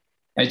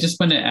 I just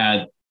want to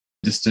add,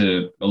 just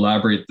to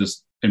elaborate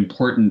this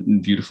important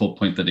and beautiful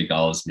point that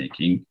Igal is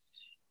making,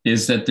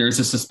 is that there's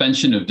a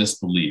suspension of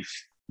disbelief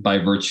by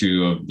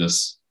virtue of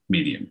this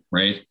medium,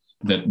 right,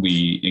 that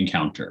we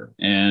encounter.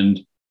 And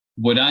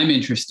what I'm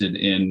interested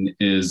in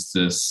is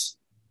this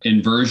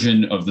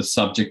inversion of the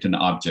subject and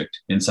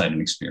object inside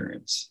an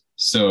experience.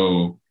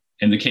 So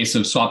in the case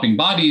of swapping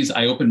bodies,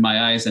 I open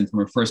my eyes and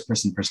from a first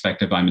person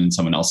perspective, I'm in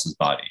someone else's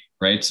body,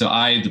 right? So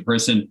I, the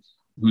person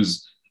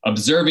who's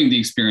observing the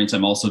experience,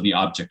 I'm also the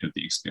object of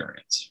the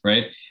experience,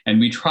 right? And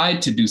we tried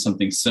to do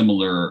something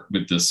similar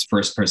with this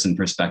first person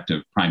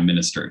perspective prime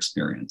minister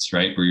experience,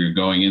 right? Where you're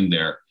going in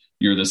there,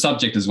 you're the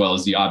subject as well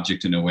as the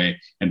object in a way,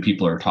 and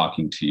people are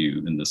talking to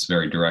you in this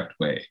very direct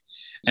way.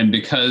 And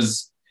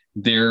because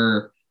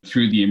they're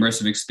through the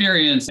immersive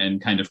experience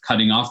and kind of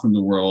cutting off from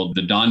the world,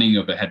 the dawning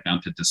of a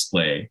head-mounted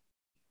display,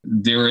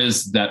 there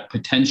is that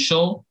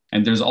potential,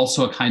 and there's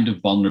also a kind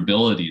of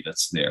vulnerability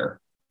that's there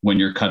when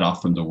you're cut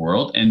off from the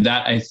world. And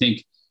that, I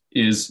think,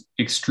 is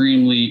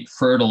extremely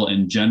fertile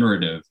and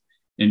generative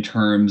in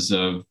terms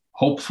of,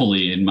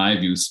 hopefully, in my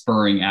view,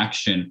 spurring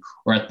action,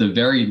 or at the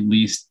very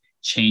least,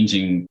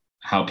 changing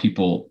how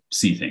people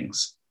see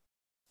things.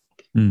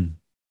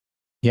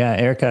 Yeah,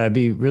 Erica, I'd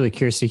be really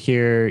curious to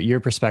hear your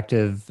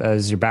perspective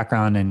as your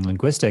background in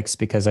linguistics,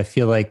 because I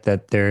feel like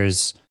that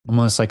there's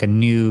almost like a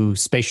new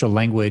spatial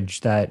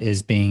language that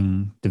is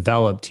being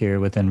developed here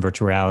within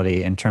virtual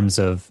reality in terms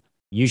of,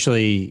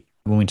 usually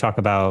when we talk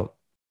about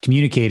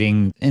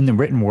communicating in the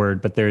written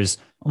word, but there's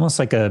almost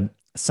like a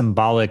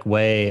symbolic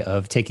way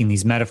of taking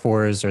these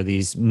metaphors or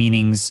these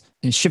meanings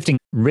and shifting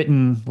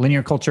written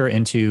linear culture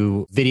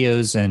into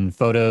videos and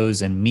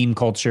photos and meme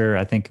culture.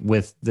 I think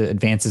with the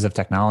advances of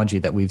technology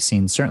that we've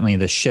seen, certainly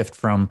the shift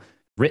from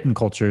written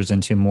cultures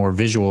into more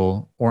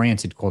visual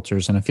oriented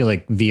cultures. And I feel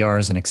like VR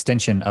is an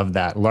extension of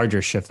that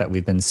larger shift that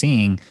we've been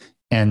seeing.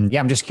 And yeah,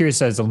 I'm just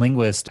curious as a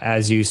linguist,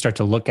 as you start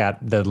to look at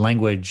the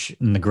language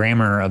and the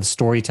grammar of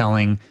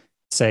storytelling,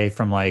 say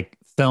from like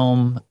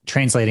film,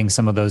 translating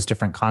some of those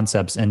different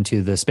concepts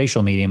into the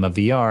spatial medium of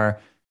VR,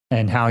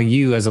 and how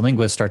you as a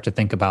linguist start to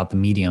think about the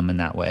medium in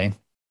that way.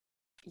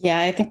 Yeah,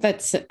 I think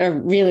that's a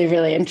really,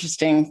 really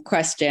interesting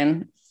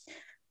question.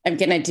 I'm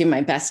going to do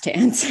my best to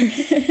answer.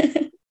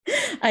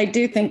 I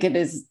do think it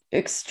is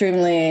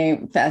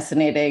extremely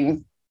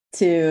fascinating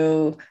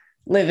to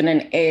live in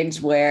an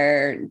age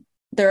where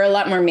there are a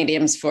lot more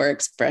mediums for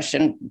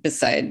expression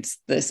besides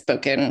the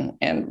spoken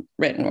and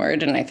written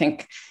word. And I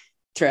think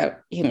throughout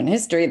human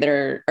history,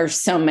 there are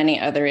so many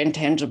other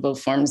intangible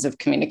forms of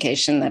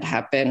communication that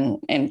happen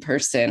in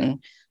person.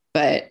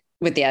 But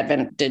with the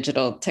advent of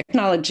digital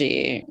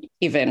technology,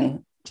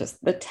 even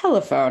just the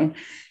telephone,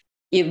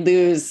 you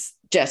lose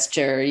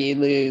gesture, you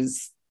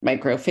lose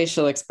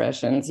microfacial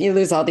expressions, you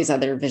lose all these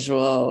other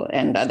visual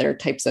and other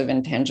types of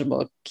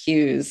intangible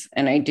cues.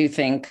 And I do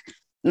think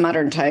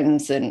modern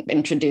times and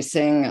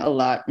introducing a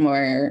lot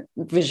more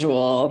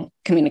visual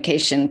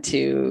communication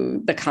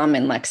to the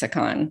common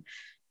lexicon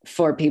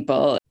for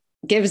people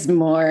gives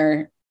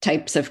more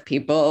types of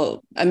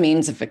people a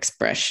means of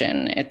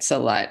expression. It's a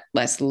lot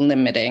less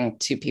limiting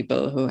to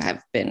people who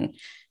have been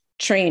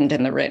trained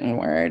in the written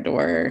word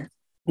or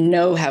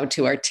know how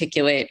to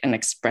articulate and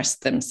express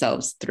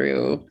themselves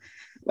through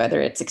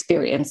whether it's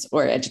experience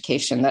or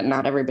education that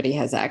not everybody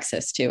has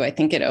access to. I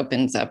think it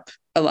opens up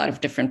a lot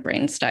of different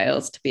brain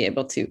styles to be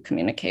able to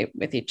communicate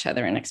with each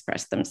other and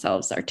express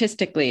themselves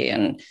artistically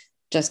and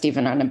just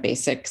even on a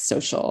basic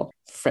social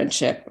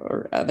friendship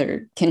or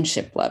other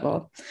kinship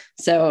level.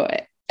 So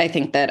I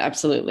think that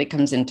absolutely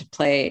comes into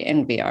play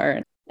in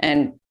VR.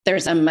 And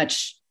there's a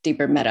much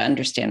deeper meta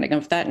understanding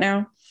of that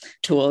now,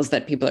 tools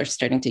that people are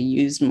starting to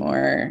use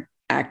more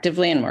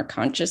actively and more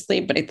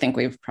consciously, but I think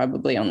we've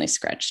probably only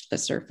scratched the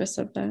surface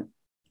of that.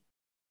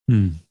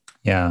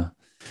 Yeah.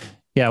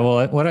 Yeah.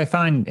 Well, what I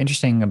find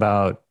interesting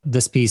about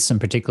this piece in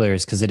particular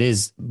is because it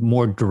is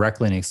more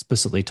directly and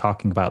explicitly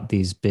talking about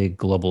these big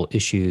global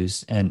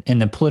issues and in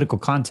the political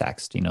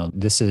context. You know,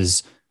 this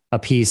is a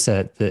piece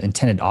that the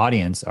intended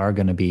audience are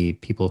going to be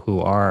people who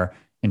are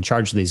in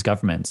charge of these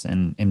governments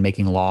and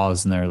making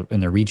laws in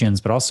their regions,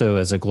 but also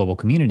as a global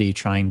community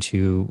trying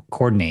to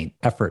coordinate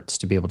efforts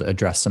to be able to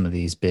address some of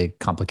these big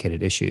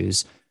complicated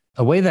issues.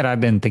 A way that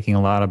I've been thinking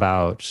a lot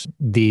about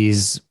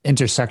these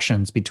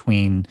intersections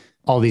between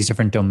all these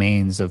different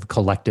domains of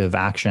collective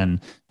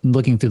action,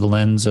 looking through the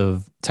lens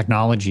of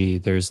technology,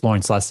 there's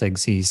Lawrence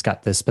Lessig's, he's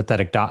got this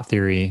pathetic dot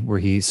theory where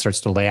he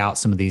starts to lay out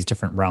some of these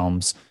different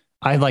realms.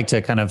 I like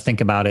to kind of think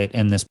about it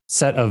in this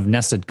set of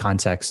nested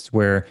contexts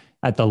where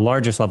at the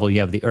largest level, you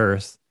have the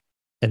earth,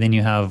 and then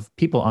you have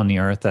people on the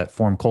earth that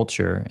form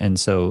culture. And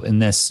so in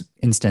this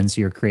instance,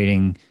 you're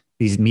creating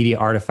these media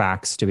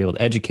artifacts to be able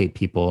to educate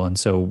people. And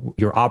so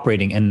you're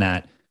operating in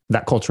that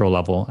cultural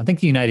level. I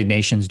think the United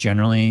Nations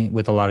generally,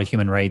 with a lot of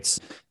human rights,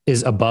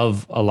 is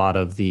above a lot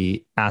of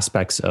the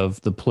aspects of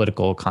the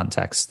political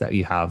context that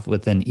you have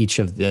within each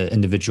of the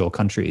individual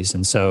countries.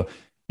 And so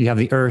you have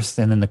the earth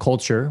and then the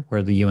culture,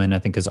 where the UN, I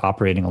think, is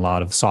operating a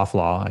lot of soft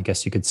law, I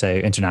guess you could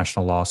say,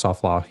 international law,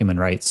 soft law, human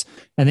rights.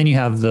 And then you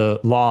have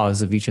the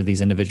laws of each of these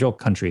individual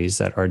countries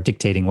that are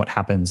dictating what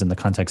happens in the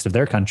context of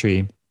their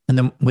country. And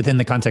then within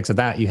the context of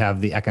that, you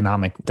have the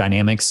economic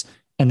dynamics.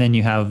 And then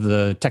you have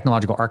the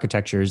technological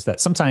architectures that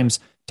sometimes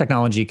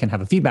technology can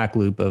have a feedback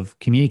loop of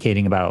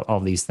communicating about all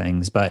these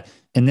things. But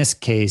in this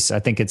case, I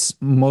think it's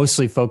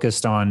mostly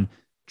focused on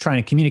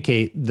trying to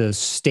communicate the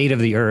state of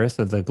the earth,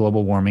 of the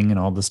global warming and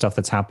all the stuff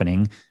that's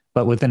happening,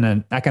 but within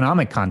an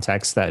economic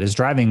context that is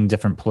driving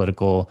different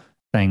political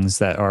things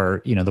that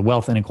are, the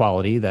wealth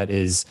inequality that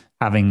is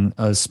having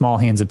a small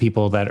hands of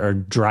people that are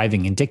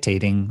driving and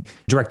dictating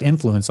direct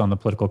influence on the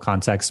political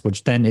context,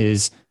 which then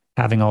is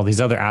having all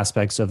these other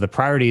aspects of the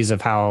priorities of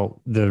how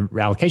the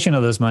allocation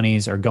of those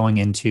monies are going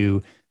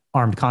into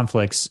armed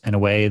conflicts in a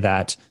way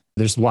that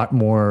there's a lot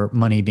more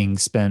money being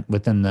spent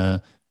within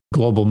the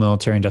global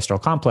military industrial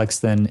complex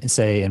than,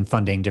 say, in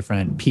funding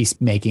different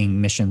peacemaking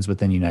missions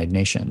within the United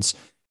Nations.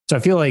 So I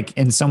feel like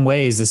in some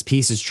ways, this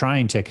piece is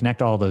trying to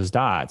connect all those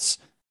dots.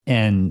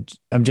 And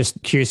I'm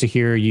just curious to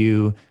hear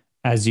you,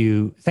 as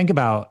you think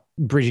about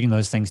bridging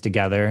those things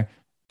together,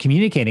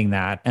 communicating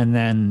that, and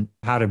then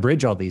how to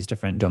bridge all these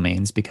different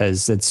domains,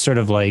 because it's sort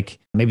of like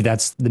maybe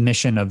that's the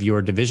mission of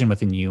your division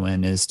within the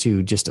UN, is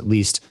to just at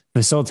least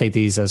facilitate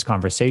these as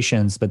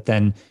conversations. But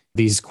then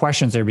these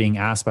questions are being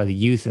asked by the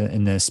youth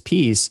in this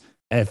piece.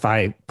 If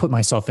I put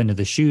myself into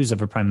the shoes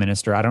of a prime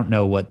minister, I don't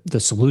know what the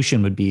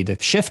solution would be to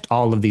shift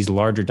all of these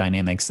larger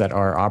dynamics that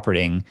are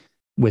operating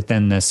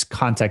within this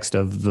context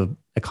of the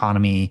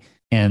economy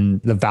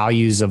and the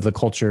values of the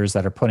cultures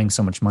that are putting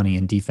so much money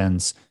in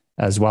defense,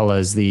 as well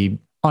as the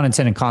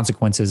unintended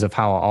consequences of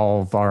how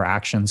all of our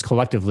actions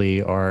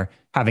collectively are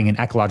having an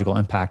ecological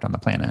impact on the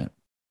planet.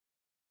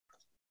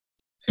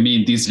 I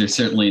mean, these are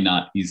certainly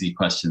not easy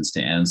questions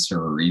to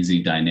answer or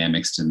easy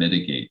dynamics to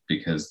mitigate,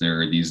 because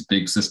there are these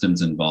big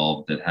systems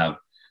involved that have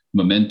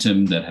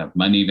momentum, that have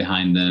money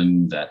behind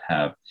them, that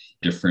have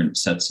different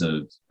sets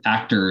of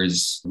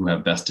actors who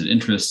have vested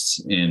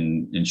interests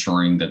in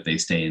ensuring that they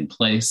stay in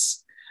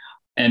place.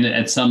 And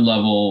at some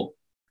level,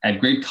 at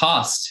great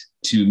cost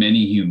to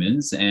many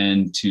humans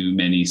and to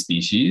many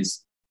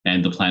species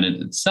and the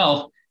planet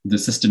itself, the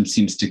system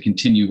seems to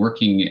continue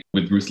working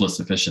with ruthless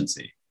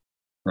efficiency,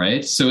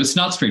 right? So it's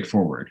not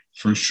straightforward.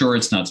 For sure,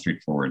 it's not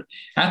straightforward.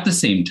 At the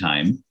same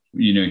time,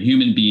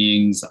 human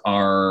beings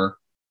are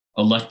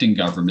electing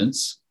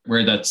governments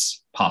where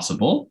that's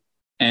possible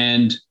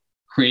and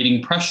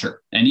creating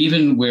pressure. And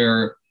even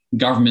where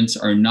governments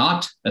are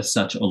not as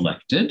such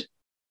elected,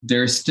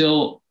 there's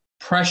still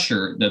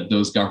pressure that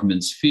those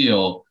governments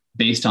feel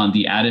based on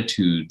the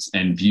attitudes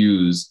and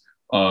views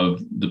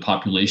of the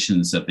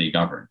populations that they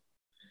govern.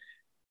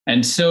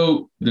 And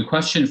so the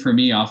question for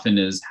me often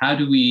is, how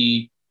do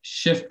we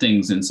shift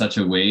things in such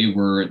a way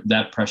where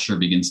that pressure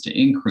begins to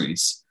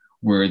increase,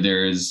 where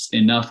there's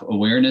enough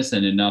awareness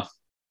and enough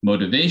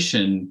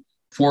motivation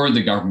for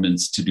the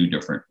governments to do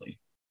differently,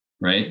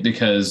 right?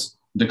 Because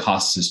the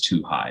cost is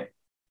too high.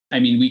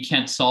 I mean, we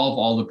can't solve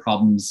all the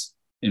problems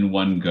in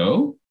one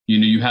go.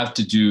 You have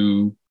to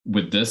do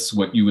with this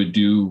what you would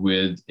do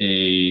with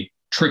a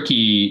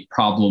tricky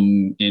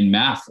problem in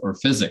math or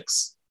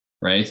physics,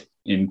 right?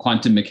 In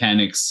quantum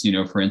mechanics,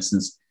 for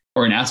instance,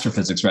 or in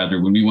astrophysics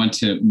rather, when we want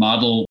to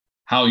model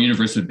how a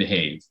universe would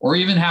behave, or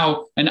even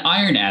how an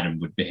iron atom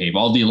would behave,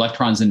 all the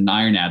electrons in an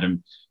iron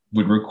atom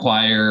would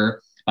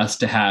require us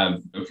to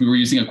have, if we were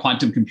using a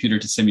quantum computer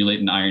to simulate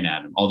an iron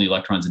atom, all the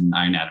electrons in an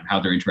iron atom, how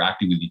they're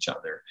interacting with each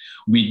other,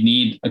 we'd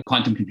need a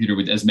quantum computer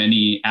with as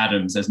many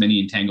atoms, as many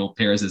entangled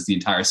pairs as the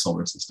entire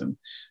solar system.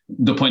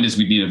 The point is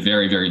we'd need a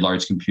very, very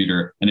large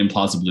computer, an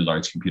implausibly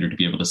large computer, to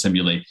be able to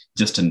simulate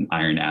just an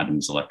iron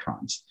atom's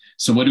electrons.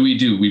 So what do?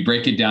 We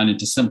break it down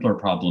into simpler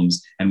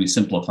problems, and we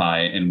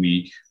simplify, and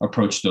we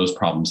approach those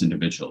problems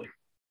individually.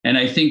 And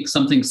I think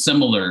something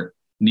similar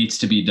needs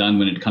to be done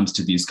when it comes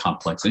to these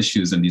complex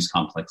issues and these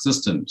complex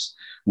systems,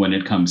 when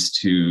it comes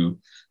to,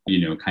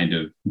 kind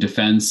of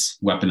defense,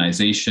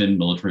 weaponization,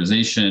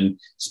 militarization,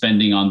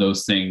 spending on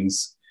those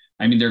things.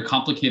 I mean, there are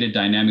complicated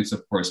dynamics,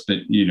 of course, but,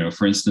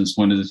 for instance,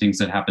 one of the things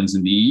that happens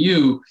in the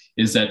EU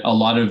is that a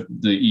lot of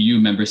the EU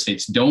member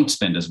states don't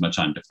spend as much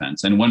on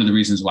defense. And one of the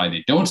reasons why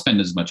they don't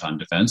spend as much on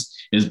defense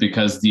is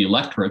because the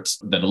electorates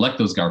that elect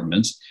those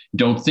governments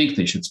don't think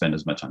they should spend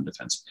as much on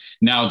defense.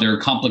 Now, there are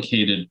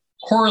complicated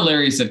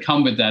corollaries that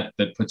come with that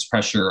puts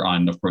pressure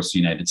on, of course, the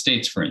United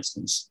States, for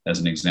instance, as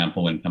an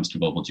example, when it comes to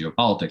global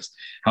geopolitics.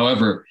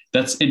 However,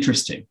 that's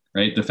interesting,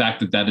 right? The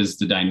fact that is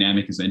the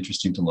dynamic is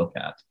interesting to look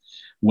at.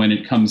 When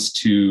it comes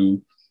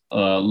to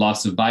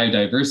loss of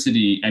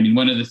biodiversity, I mean,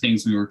 one of the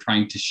things we were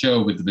trying to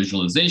show with the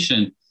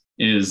visualization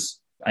is,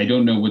 I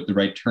don't know what the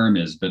right term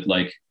is, but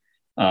like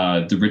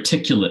the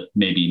reticulate,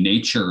 maybe,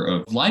 nature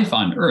of life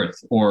on Earth.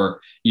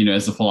 Or,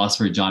 as the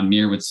philosopher John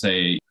Muir would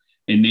say,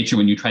 in nature,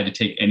 when you try to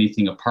take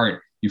anything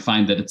apart, you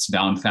find that it's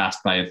bound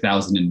fast by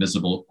 1,000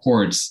 invisible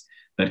cords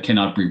that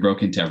cannot be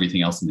broken to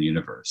everything else in the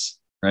universe,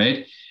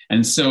 right?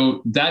 And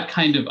so that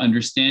kind of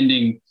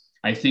understanding,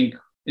 I think,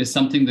 is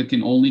something that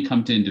can only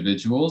come to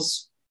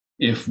individuals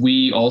if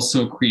we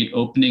also create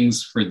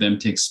openings for them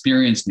to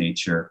experience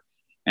nature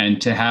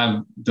and to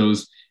have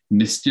those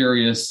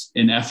mysterious,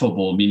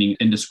 ineffable, meaning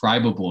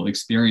indescribable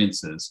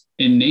experiences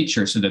in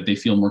nature so that they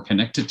feel more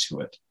connected to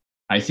it.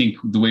 I think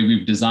the way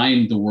we've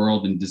designed the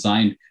world and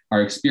designed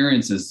our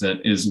experiences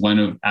that is one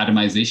of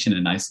atomization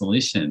and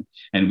isolation,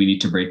 and we need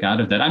to break out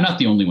of that. I'm not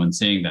the only one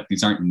saying that.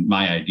 These aren't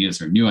my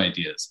ideas or new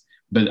ideas,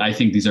 but I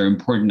think these are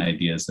important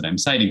ideas that I'm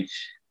citing.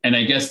 And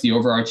I guess the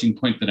overarching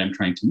point that I'm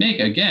trying to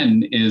make,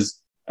 again, is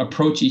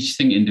approach each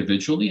thing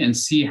individually and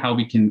see how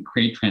we can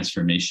create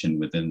transformation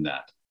within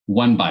that,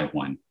 one by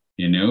one,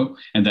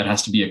 and that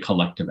has to be a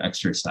collective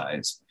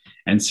exercise.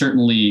 And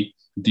certainly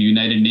the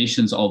United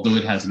Nations, although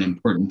it has an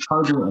important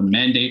charter and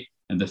mandate,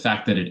 and the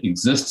fact that it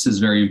exists is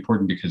very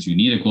important because you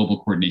need a global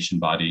coordination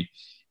body,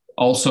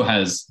 also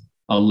has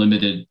a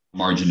limited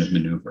margin of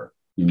maneuver.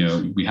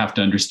 We have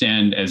to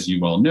understand, as you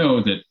well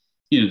know, that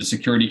the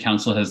Security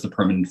Council has the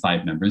permanent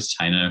 5 members: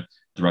 China,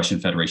 the Russian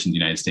Federation, the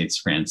United States,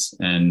 France,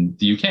 and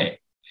the UK.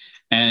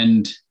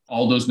 And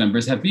all those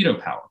members have veto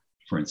power,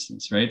 for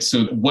instance, right?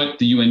 So what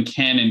the UN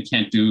can and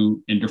can't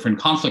do in different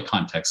conflict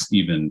contexts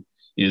even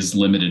is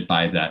limited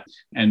by that.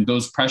 And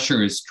those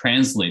pressures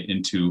translate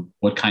into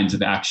what kinds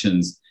of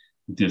actions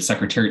the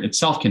Secretariat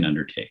itself can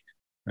undertake,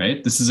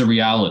 right? This is a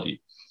reality.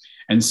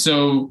 And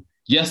so,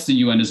 yes, the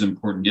UN is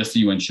important. Yes,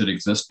 the UN should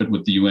exist, but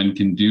what the UN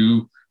can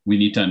do, we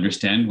need to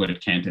understand what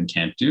it can't and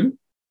can't do.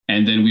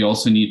 And then we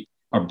also need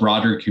a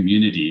broader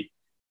community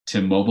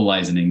to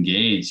mobilize and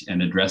engage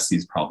and address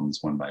these problems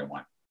one by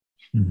one.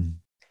 Mm-hmm.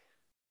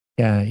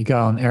 Yeah,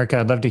 Yigal and Erica,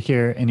 I'd love to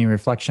hear any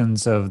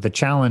reflections of the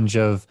challenge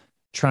of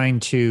trying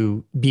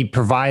to be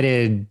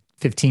provided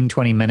 15,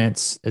 20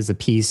 minutes as a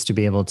piece to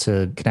be able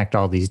to connect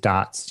all these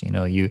dots.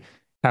 You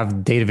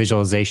have data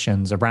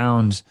visualizations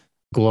around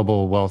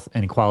global wealth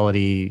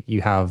inequality.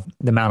 You have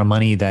the amount of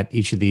money that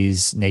each of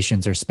these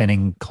nations are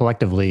spending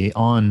collectively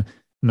on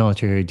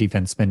military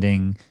defense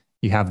spending.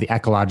 You have the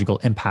ecological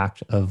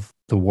impact of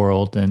the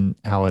world and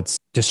how it's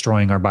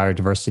destroying our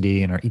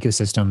biodiversity and our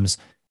ecosystems.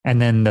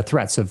 And then the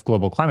threats of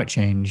global climate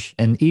change.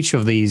 And each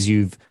of these,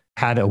 you've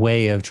had a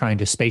way of trying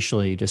to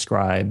spatially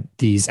describe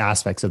these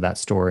aspects of that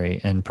story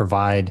and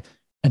provide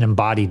an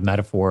embodied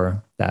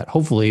metaphor that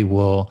hopefully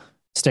will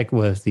stick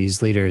with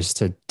these leaders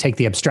to take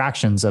the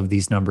abstractions of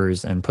these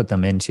numbers and put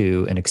them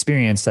into an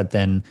experience that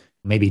then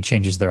maybe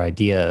changes their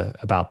idea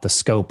about the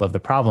scope of the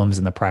problems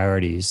and the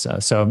priorities.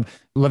 So I'd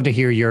love to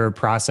hear your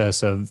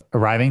process of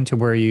arriving to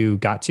where you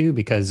got to,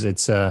 because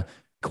it's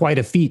quite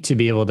a feat to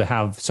be able to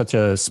have such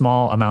a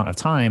small amount of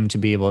time to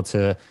be able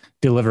to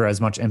deliver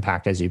as much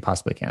impact as you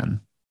possibly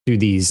can through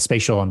these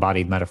spatial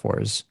embodied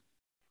metaphors.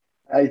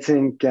 I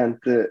think, Kent,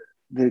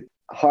 the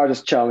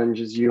hardest challenge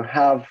is you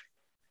have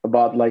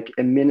about like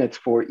a minute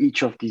for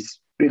each of these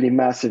really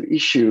massive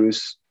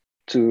issues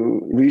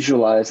to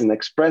visualize and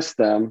express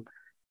them,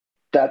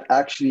 that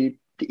actually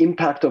the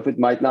impact of it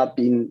might not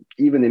be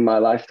even in my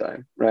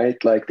lifetime,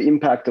 right? Like the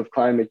impact of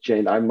climate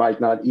change, I might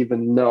not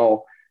even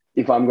know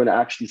if I'm going to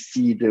actually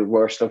see the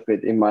worst of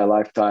it in my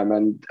lifetime,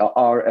 and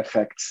our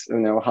effects,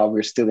 how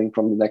we're stealing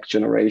from the next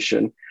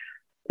generation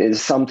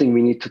is something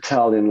we need to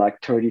tell in like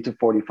 30 to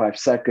 45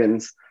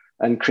 seconds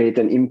and create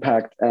an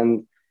impact.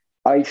 And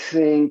I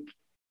think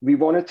we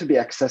want it to be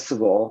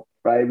accessible,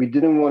 right? We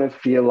didn't want to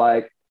feel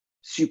like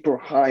super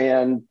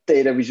high-end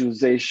data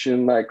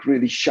visualization, like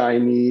really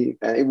shiny.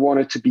 And it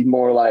wanted to be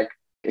more like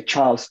a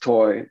child's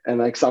toy and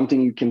like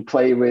something you can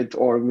play with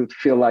or would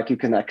feel like you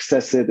can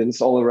access it and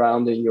it's all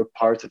around and you're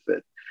part of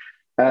it.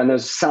 And the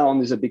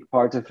sound is a big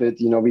part of it.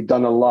 We've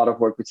done a lot of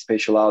work with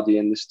spatial audio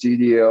in the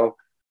studio.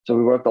 So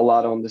we worked a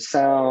lot on the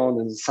sound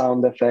and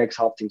sound effects,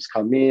 how things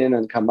come in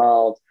and come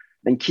out,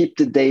 and keep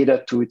the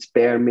data to its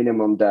bare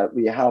minimum that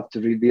we have to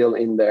reveal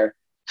in there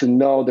to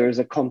know there's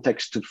a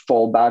context to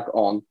fall back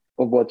on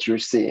of what you're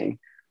seeing.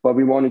 But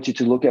we wanted you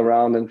to look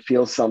around and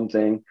feel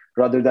something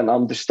rather than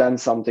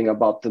understand something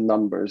about the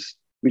numbers,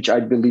 which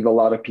I believe a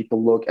lot of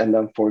people look and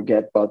then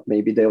forget, but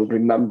maybe they'll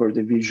remember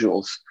the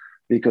visuals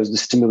because the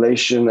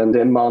stimulation and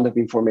the amount of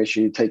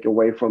information you take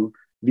away from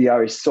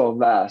VR is so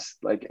vast,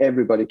 like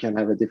everybody can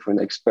have a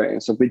different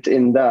experience. So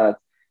within that,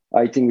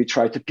 I think we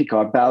try to pick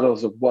our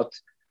battles of what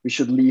we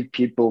should leave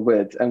people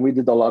with. And we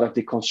did a lot of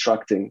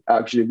deconstructing.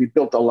 Actually, we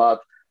built a lot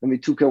and we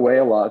took away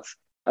a lot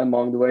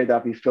along the way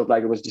that we felt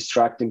like it was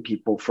distracting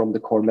people from the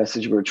core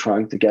message we were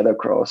trying to get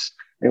across.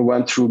 And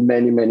went through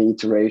many, many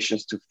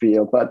iterations to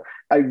feel, but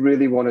I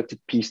really wanted the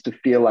piece to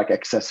feel like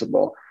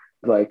accessible,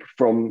 like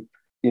from,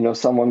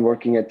 someone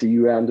working at the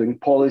UN doing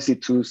policy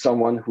to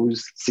someone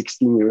who's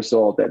 16 years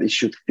old, that it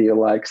should feel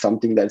like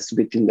something that's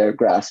within their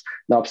grasp,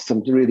 not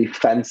some really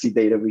fancy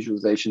data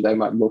visualization they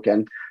might look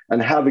and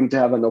having to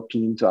have an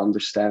opinion to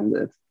understand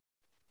it.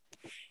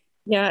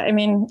 Yeah, I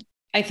mean,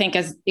 I think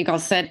as Yigal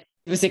said,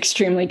 it was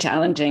extremely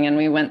challenging, and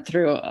we went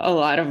through a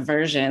lot of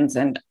versions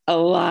and a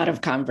lot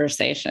of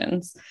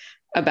conversations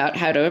about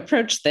how to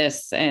approach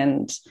this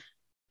and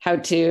how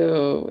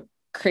to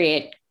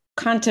create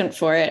content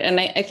for it.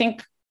 And I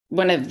think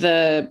one of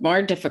the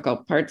more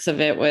difficult parts of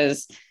it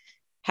was,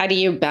 how do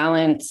you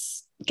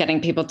balance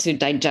getting people to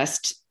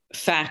digest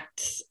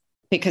facts?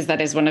 Because that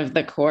is one of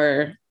the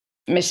core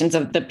missions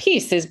of the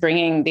piece, is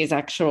bringing these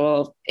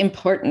actual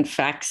important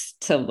facts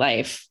to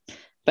life.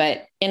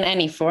 But in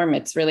any form,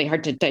 it's really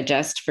hard to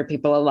digest for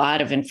people, a lot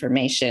of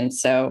information.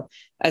 So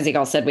as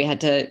Yigal said, we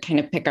had to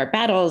kind of pick our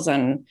battles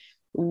on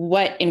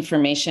what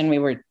information we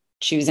were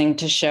choosing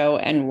to show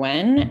and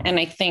when. And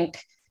I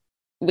think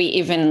we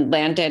even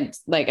landed,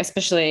 like,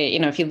 especially,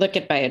 if you look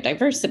at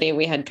biodiversity,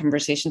 we had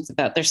conversations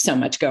about there's so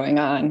much going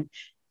on.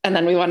 And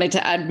then we wanted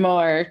to add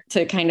more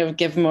to kind of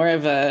give more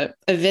of a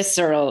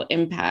visceral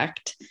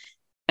impact.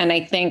 And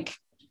I think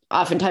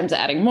oftentimes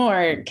adding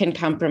more can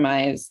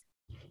compromise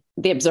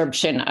the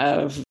absorption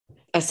of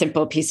a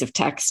simple piece of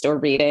text or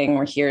reading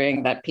or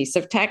hearing that piece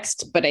of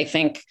text. But I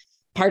think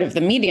part of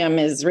the medium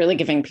is really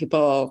giving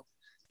people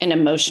an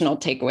emotional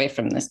takeaway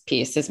from this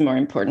piece is more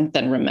important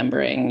than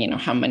remembering,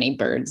 how many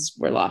birds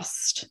were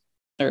lost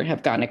or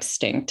have gone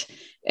extinct.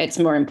 It's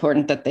more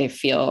important that they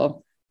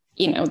feel,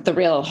 the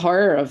real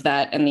horror of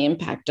that and the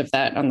impact of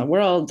that on the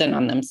world and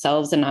on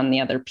themselves and on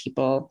the other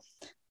people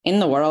in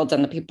the world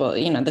and the people,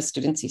 the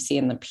students you see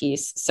in the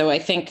piece. So I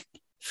think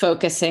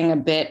focusing a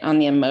bit on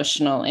the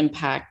emotional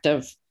impact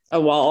of a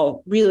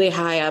wall really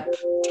high up,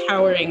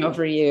 towering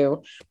over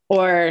you,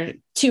 or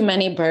too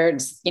many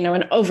birds,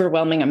 an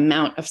overwhelming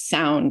amount of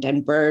sound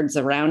and birds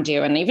around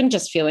you, and even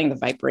just feeling the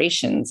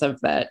vibrations of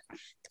that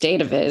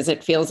data viz,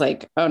 it feels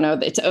like,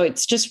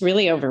 it's just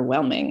really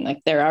overwhelming.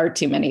 Like there are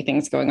too many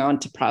things going on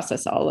to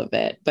process all of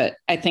it. But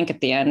I think at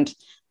the end,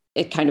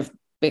 it kind of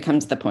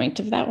becomes the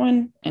point of that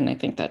one. And I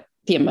think that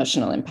the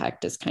emotional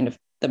impact is kind of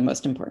the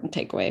most important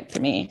takeaway for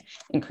me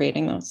in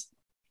creating those.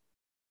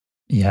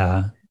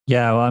 Yeah.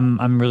 Yeah. Well,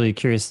 I'm really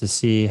curious to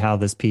see how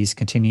this piece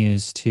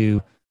continues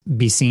to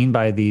be seen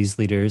by these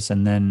leaders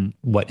and then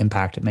what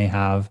impact it may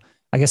have.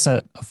 I guess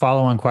a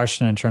follow-on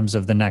question in terms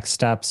of the next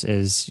steps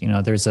is,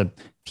 there's a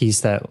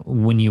piece that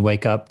When You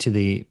Wake Up to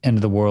the End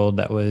of the World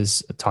that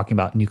was talking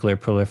about nuclear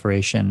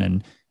proliferation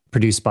and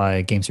produced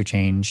by Games for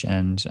Change.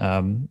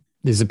 And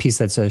there's a piece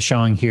that's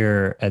showing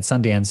here at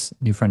Sundance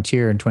New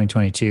Frontier in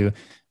 2022.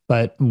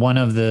 But one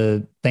of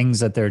the things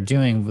that they're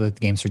doing with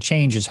Games for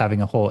Change is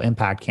having a whole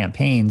impact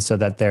campaign so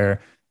that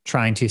they're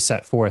trying to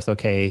set forth,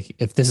 okay,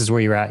 if this is where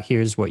you're at,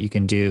 here's what you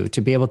can do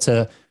to be able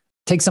to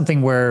take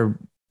something where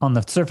on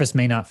the surface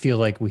may not feel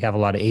like we have a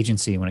lot of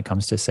agency when it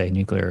comes to, say,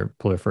 nuclear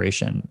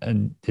proliferation.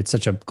 And it's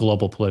such a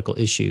global political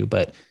issue,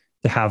 but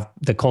to have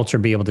the culture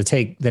be able to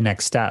take the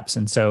next steps.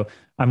 And so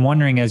I'm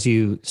wondering, as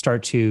you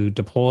start to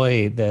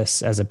deploy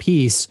this as a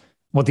piece,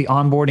 what the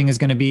onboarding is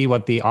going to be,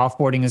 what the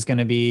offboarding is going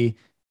to be,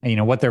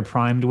 what they're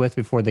primed with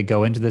before they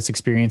go into this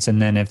experience.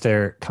 And then if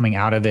they're coming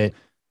out of it,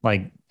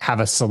 like have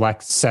a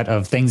select set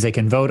of things they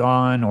can vote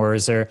on, or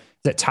is it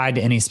tied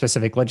to any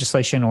specific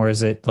legislation, or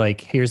is it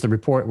like, here's the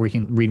report where you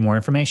can read more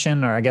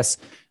information? Or I guess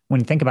when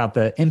you think about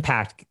the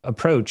impact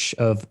approach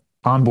of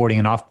onboarding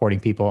and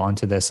offboarding people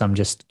onto this, I'm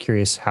just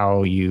curious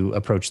how you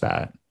approach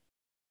that.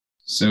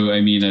 So,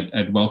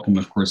 I'd welcome,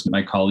 of course,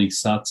 my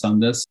colleagues' thoughts on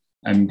this.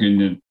 I'm going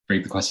to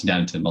break the question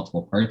down into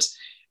multiple parts.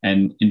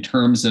 And in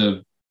terms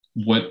of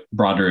what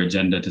broader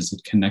agenda does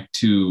it connect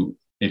to?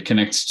 It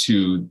connects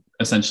to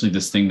essentially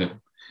this thing that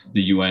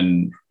the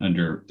UN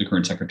under the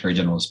current Secretary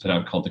General has put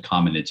out called the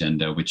Common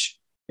Agenda, which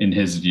in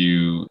his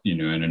view,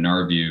 and in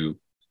our view,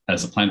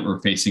 as a planet,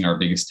 we're facing our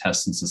biggest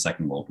test since the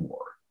Second World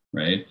War,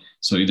 right?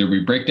 So either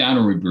we break down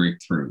or we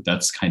break through.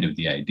 That's kind of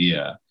the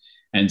idea.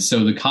 And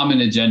so the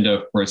Common Agenda,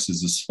 of course,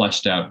 is this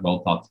fleshed out,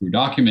 well thought through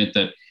document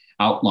that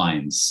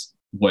outlines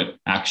what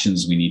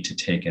actions we need to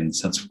take and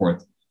sets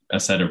forth a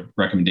set of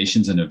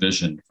recommendations and a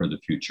vision for the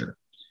future.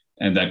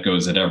 And that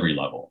goes at every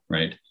level,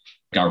 right?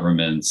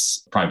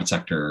 Governments, private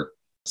sector,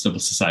 civil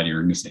society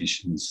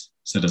organizations,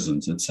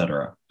 citizens, et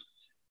cetera.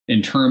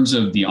 In terms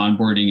of the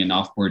onboarding and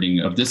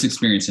offboarding of this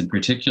experience in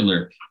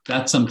particular,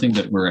 that's something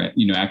that we're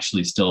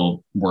actually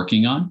still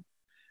working on.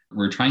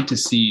 We're trying to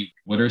see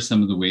what are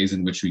some of the ways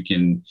in which we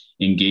can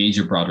engage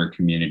a broader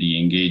community,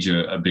 engage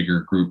a bigger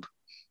group.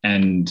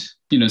 And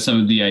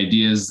some of the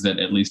ideas that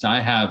at least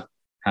I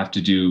have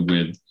to do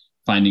with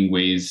finding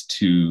ways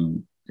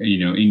to,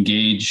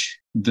 engage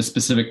the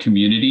specific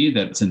community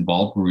that's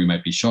involved where we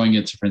might be showing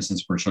it. So for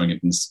instance, we're showing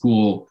it in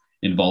school,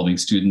 involving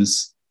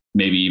students,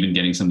 maybe even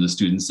getting some of the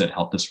students that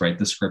helped us write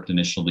the script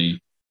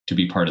initially to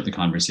be part of the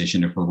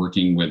conversation. If we're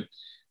working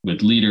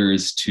with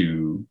leaders,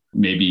 to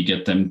maybe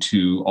get them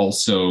to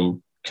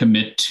also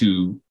commit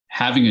to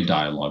having a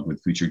dialogue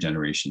with future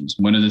generations.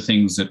 One of the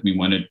things that we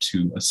wanted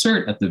to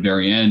assert at the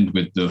very end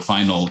with the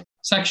final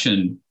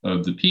section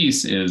of the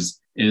piece is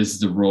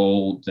the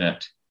role that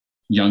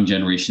young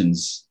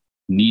generations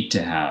need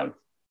to have,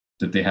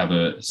 that they have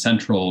a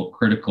central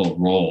critical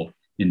role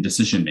in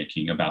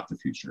decision-making about the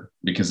future,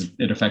 because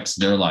it affects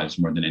their lives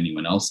more than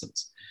anyone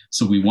else's.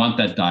 So we want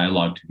that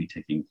dialogue to be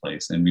taking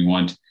place, and we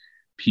want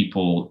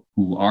people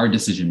who are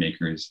decision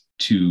makers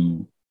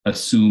to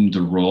assume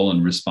the role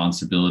and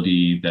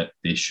responsibility that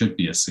they should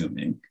be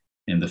assuming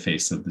in the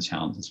face of the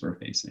challenges we're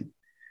facing.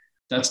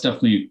 That's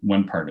definitely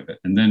one part of it.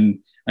 And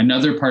then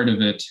another part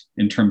of it,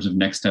 in terms of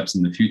next steps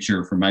in the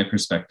future, from my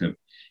perspective,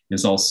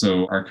 is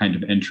also our kind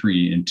of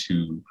entry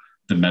into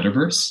the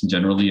metaverse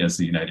generally as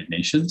the United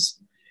Nations,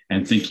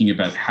 and thinking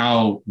about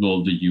how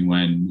will the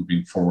UN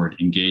moving forward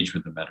engage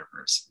with the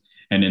metaverse.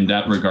 And in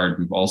that regard,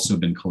 we've also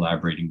been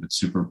collaborating with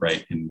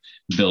SuperBright in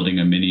building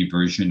a mini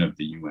version of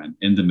the UN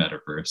in the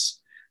metaverse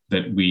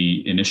that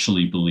we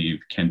initially believe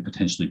can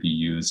potentially be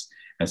used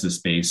as a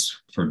space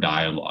for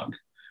dialogue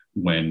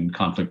when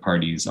conflict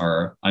parties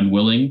are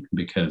unwilling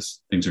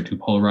because things are too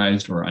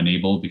polarized, or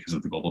unable because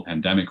of the global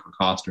pandemic or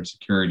cost or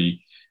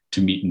security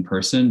to meet in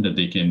person, that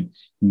they can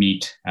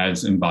meet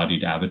as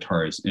embodied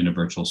avatars in a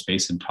virtual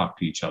space and talk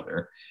to each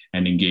other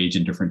and engage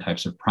in different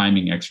types of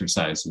priming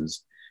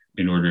exercises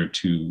in order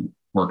to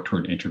work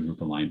toward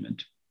intergroup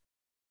alignment.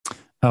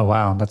 Oh,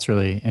 wow. That's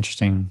really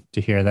interesting to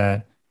hear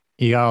that.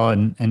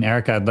 Yigal and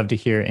Erica, I'd love to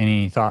hear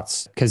any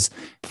thoughts, because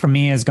for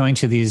me, as going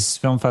to these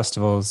film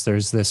festivals,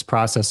 there's this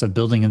process of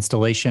building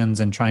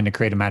installations and trying to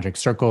create a magic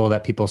circle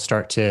that people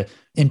start to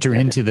enter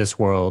into this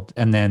world.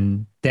 And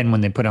then when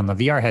they put on the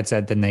VR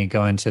headset, then they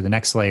go into the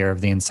next layer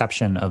of the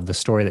inception of the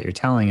story that you're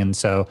telling. And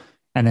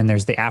then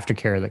there's the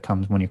aftercare that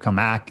comes when you come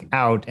back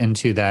out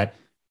into that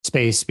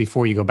space.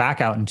 Before you go back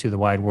out into the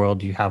wide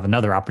world, you have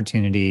another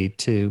opportunity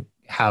to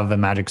have a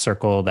magic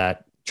circle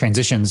that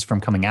transitions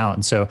from coming out.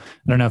 And so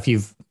I don't know if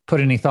you've put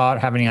any thought,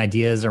 have any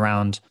ideas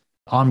around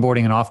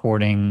onboarding and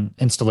offboarding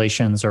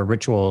installations or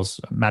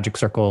rituals, magic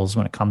circles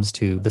when it comes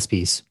to this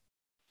piece.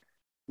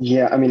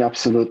 Yeah, I mean,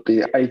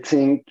 absolutely. I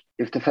think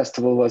if the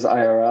festival was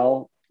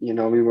IRL,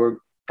 we were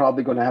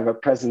probably going to have a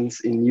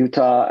presence in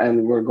Utah,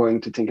 and we're going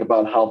to think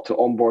about how to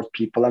onboard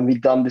people. And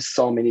we've done this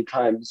so many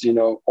times,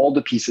 all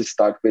the pieces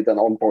start with an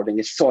onboarding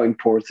is so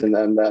important.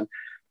 And then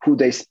who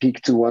they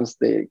speak to once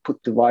they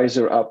put the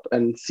visor up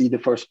and see the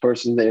first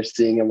person they're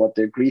seeing and what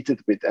they're greeted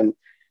with. And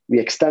we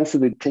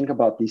extensively think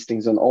about these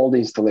things on all the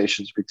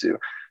installations we do.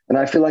 And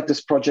I feel like this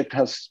project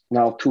has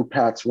now two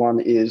paths. One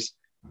is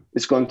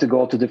it's going to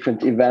go to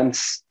different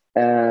events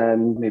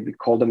and maybe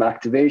call them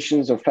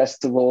activations or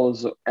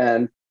festivals.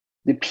 And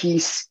the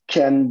piece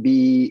can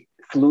be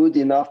fluid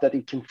enough that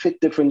it can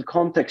fit different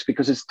contexts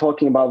because it's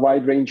talking about a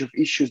wide range of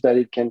issues that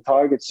it can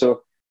target.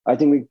 So I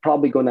think we're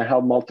probably going to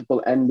have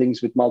multiple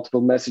endings with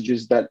multiple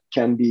messages that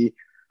can be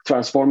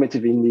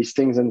transformative in these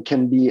things and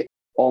can be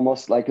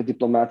almost like a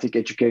diplomatic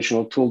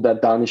educational tool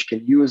that Danish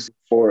can use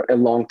for a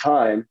long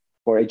time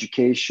for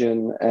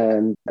education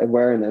and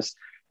awareness.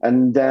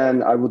 And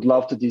then I would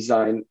love to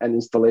design an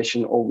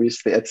installation,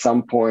 obviously, at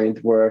some point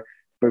where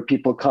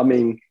people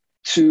coming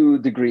to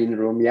the green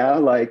room,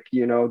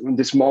 in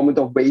this moment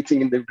of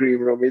waiting in the green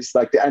room is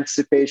like the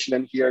anticipation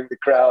and hearing the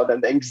crowd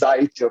and the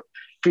anxiety of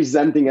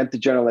presenting at the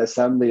General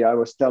Assembly. I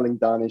was telling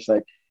Danish,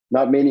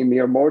 not many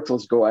mere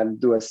mortals go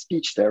and do a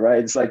speech there,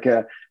 right? It's like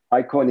a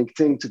iconic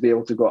thing to be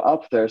able to go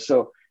up there.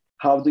 So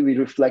how do we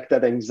reflect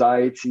that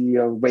anxiety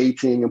of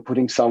waiting and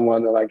putting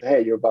someone like,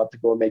 hey, you're about to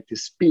go make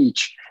this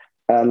speech,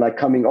 and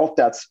coming off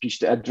that speech,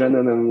 the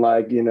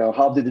adrenaline,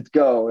 how did it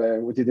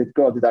go? Did it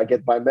go? Did I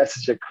get my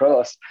message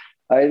across?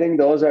 I think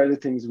those are the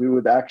things we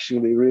would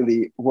actually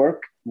really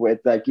work with.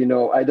 I don't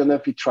know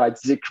if you tried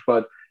Zikr,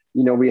 but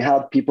we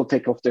had people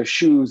take off their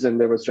shoes and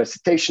there was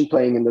recitation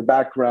playing in the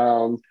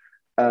background.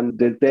 And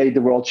the day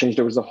the world changed,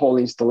 there was a whole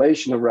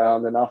installation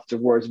around. And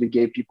afterwards, we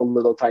gave people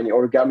little tiny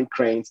origami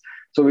cranes.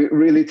 So we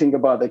really think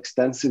about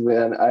extensively.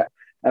 And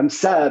I'm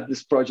sad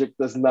this project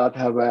does not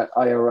have an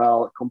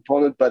IRL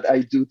component, but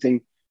I do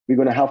think we're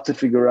going to have to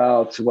figure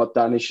out what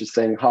Danish is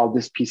saying, how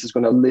this piece is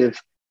going to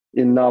live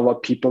in now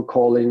what people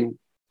calling,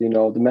 the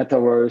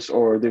metaverse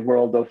or the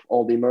world of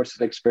all the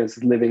immersive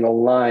experiences living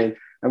online,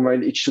 and where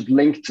it should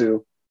link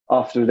to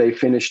after they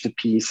finish the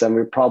piece. And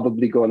we're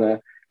probably going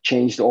to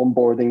change the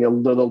onboarding a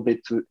little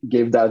bit to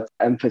give that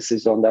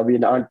emphasis on that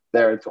we aren't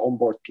there to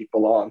onboard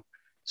people on.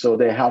 So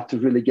they have to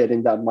really get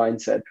in that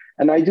mindset.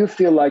 And I do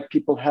feel like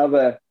people have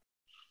a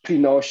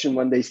pre-notion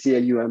when they see a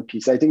UN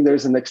piece. I think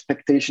there's an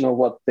expectation of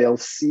what they'll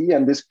see,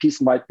 and this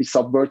piece might be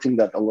subverting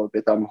that a little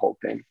bit, I'm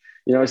hoping.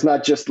 It's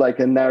not just like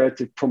a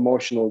narrative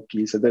promotional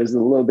piece. There's a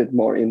little bit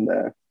more in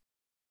there.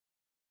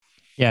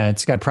 Yeah,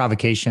 it's got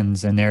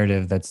provocations and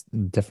narrative that's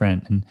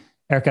different. And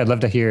Erica, I'd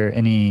love to hear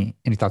any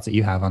thoughts that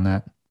you have on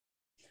that.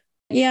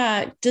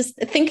 Yeah, just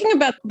thinking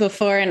about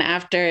before and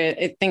after,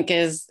 I think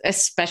is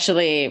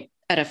especially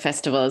at a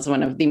festival is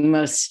one of the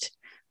most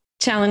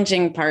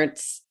challenging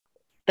parts.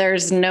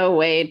 There's no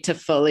way to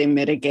fully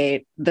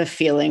mitigate the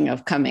feeling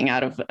of coming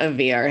out of a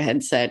VR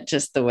headset,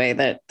 just the way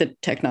that the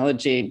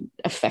technology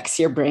affects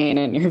your brain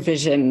and your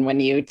vision when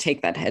you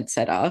take that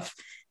headset off.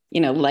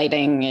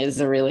 Lighting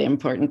is a really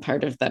important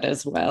part of that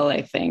as well,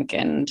 I think.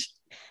 And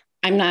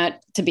I'm not,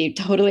 to be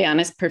totally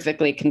honest,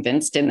 perfectly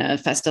convinced in a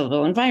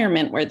festival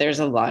environment where there's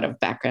a lot of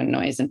background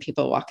noise and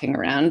people walking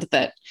around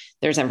that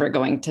there's ever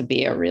going to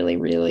be a really,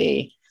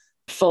 really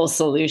full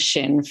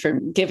solution for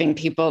giving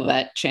people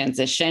that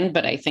transition.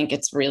 But I think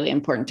it's really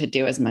important to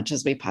do as much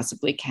as we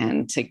possibly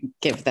can to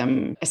give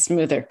them a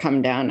smoother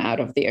come down out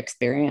of the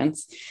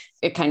experience.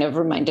 It kind of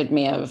reminded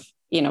me of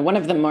one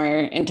of the more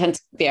intense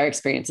VR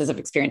experiences I've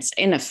experienced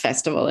in a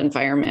festival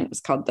environment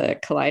was called the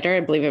Collider.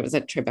 I believe it was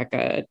at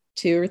Tribeca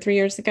 2 or 3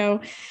 years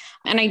ago.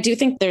 And I do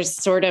think there's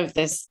sort of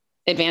this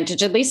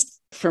advantage, at least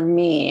for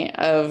me,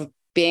 of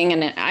being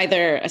in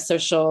either a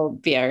social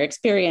VR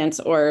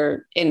experience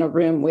or in a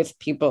room with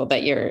people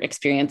that you're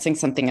experiencing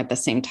something at the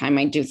same time.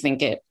 I do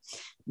think it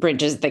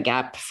bridges the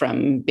gap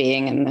from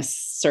being in this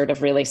sort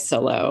of really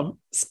solo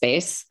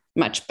space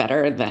much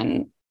better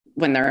than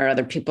when there are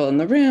other people in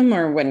the room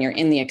or when you're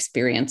in the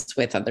experience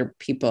with other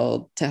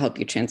people to help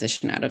you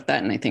transition out of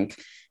that. And I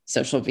think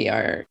social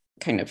VR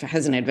kind of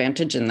has an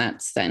advantage in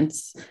that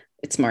sense.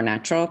 It's more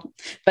natural.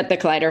 But the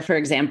Collider, for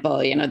example,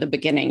 the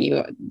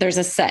beginning, there's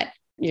a set,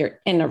 you're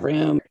in a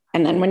room.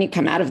 And then when you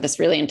come out of this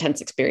really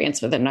intense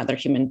experience with another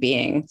human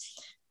being,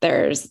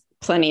 there's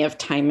plenty of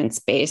time and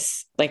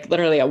space, like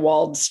literally a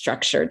walled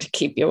structure to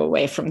keep you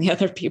away from the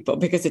other people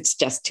because it's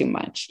just too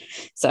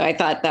much. So I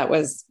thought that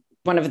was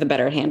one of the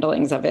better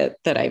handlings of it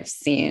that I've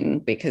seen,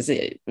 because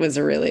it was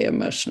a really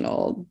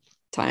emotional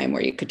time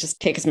where you could just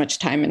take as much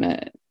time in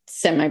a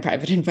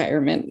semi-private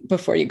environment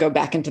before you go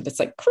back into this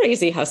like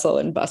crazy hustle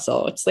and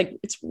bustle.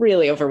 It's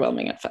really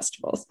overwhelming at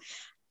festivals.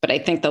 But I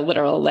think the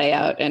literal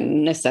layout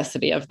and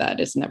necessity of that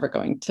is never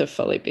going to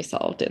fully be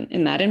solved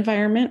in that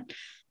environment.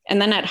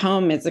 And then at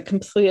home is a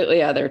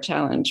completely other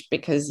challenge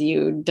because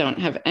you don't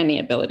have any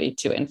ability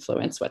to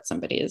influence what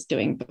somebody is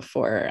doing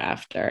before or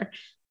after.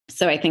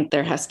 So I think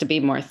there has to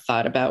be more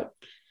thought about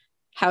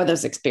how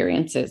those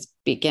experiences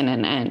begin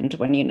and end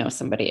when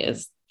somebody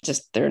is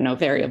just, there are no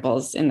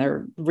variables in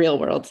their real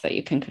worlds that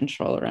you can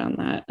control around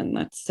that. And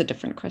that's a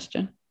different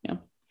question.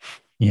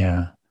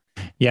 Yeah.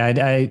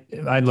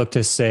 I'd look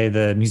to say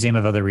the Museum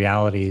of Other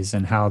Realities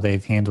and how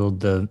they've handled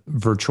the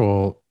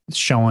virtual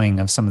showing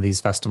of some of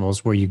these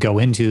festivals where you go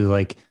into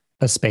like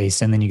a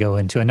space and then you go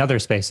into another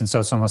space. And so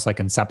it's almost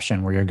like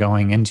Inception where you're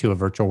going into a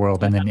virtual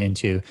world and then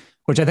into,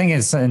 which I think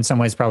is in some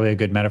ways probably a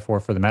good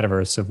metaphor for the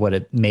metaverse of what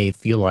it may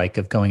feel like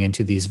of going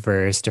into these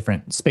various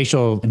different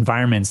spatial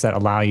environments that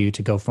allow you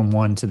to go from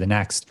one to the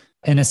next.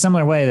 In a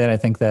similar way that I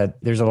think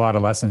that there's a lot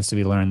of lessons to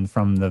be learned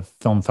from the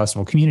film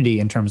festival community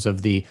in terms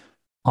of the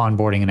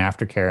onboarding and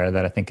aftercare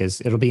that I think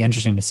it'll be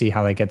interesting to see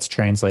how that gets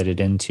translated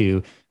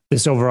into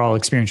this overall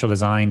experiential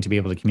design to be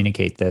able to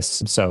communicate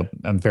this. So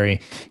I'm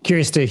very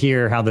curious to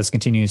hear how this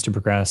continues to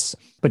progress.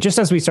 But just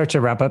as we start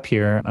to wrap up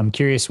here, I'm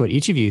curious what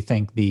each of you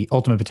think the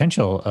ultimate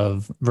potential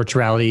of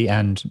virtuality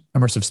and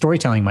immersive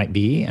storytelling might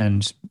be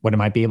and what it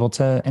might be able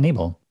to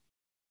enable.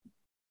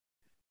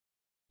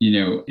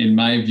 In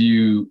my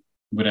view,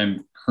 what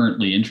I'm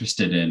currently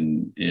interested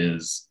in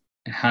is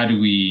how do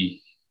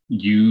we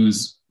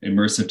use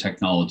immersive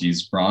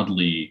technologies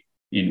broadly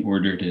in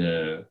order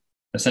to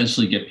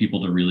essentially get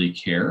people to really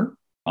care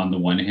on the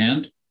one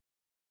hand.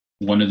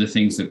 One of the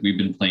things that we've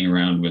been playing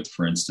around with,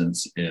 for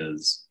instance,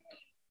 is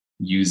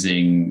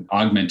using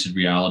augmented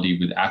reality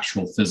with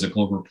actual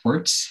physical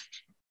reports.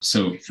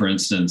 So for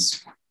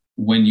instance,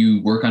 when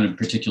you work on a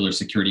particular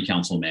Security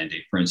Council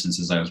mandate, for instance,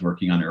 as I was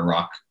working on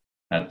Iraq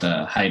at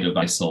the height of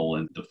ISIL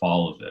and the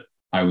fall of it,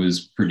 I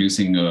was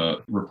producing a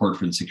report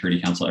for the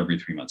Security Council every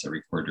 3 months,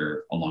 every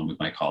quarter, along with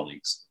my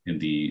colleagues in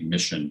the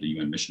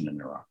UN mission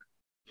in Iraq.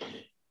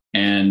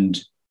 And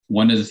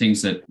one of the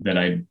things that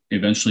I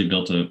eventually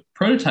built a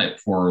prototype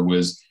for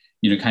was,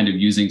 kind of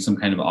using some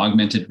kind of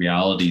augmented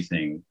reality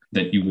thing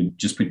that you would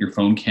just put your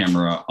phone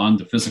camera on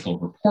the physical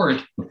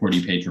report, the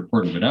 40-page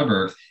report or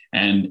whatever,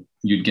 and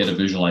you'd get a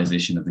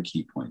visualization of the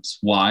key points.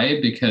 Why?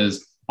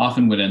 Because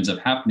often what ends up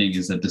happening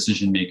is that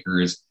decision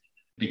makers,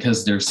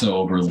 because they're so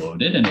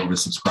overloaded and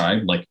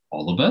oversubscribed, like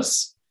all of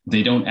us,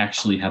 they don't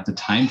actually have the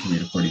time to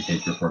read a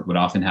 40-page report. What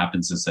often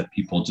happens is that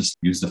people just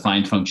use the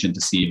find function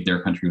to see if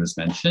their country was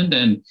mentioned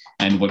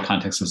and what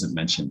context was it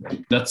mentioned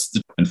in. That's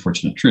the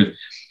unfortunate truth.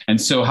 And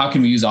so how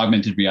can we use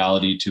augmented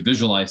reality to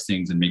visualize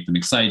things and make them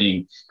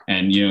exciting?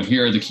 And,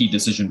 here are the key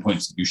decision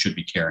points that you should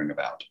be caring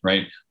about,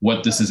 right?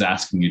 What this is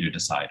asking you to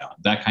decide on,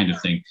 that kind of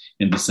thing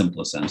in the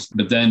simplest sense.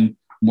 But then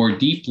more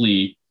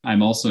deeply,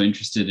 I'm also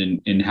interested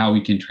in how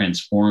we can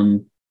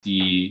transform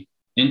the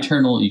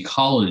internal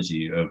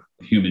ecology of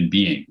human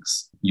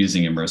beings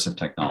using immersive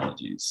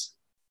technologies.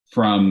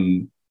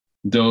 from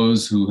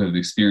those who have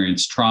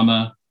experienced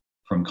trauma,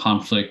 from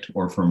conflict,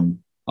 or from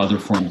other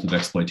forms of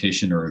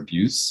exploitation or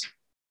abuse,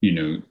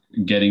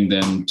 getting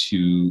them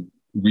to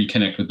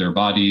reconnect with their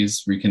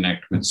bodies,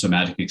 reconnect with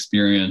somatic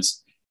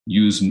experience,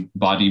 use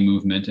body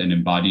movement and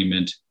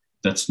embodiment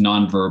that's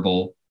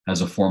nonverbal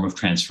as a form of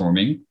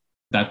transforming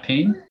that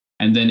pain.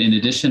 And then in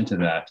addition to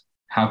that,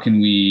 how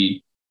can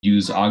we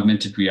use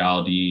augmented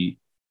reality,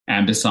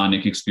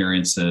 ambisonic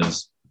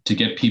experiences to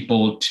get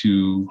people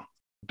to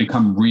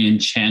become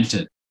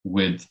re-enchanted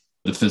with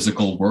the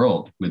physical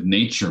world, with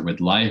nature, with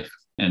life,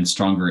 and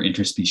stronger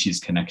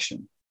interspecies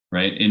connection,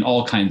 right? In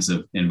all kinds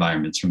of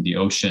environments, from the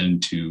ocean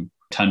to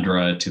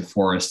tundra to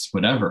forests,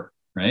 whatever,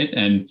 right?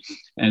 And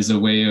as a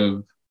way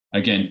of,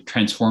 again,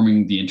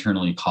 transforming the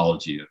internal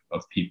ecology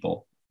of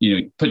people.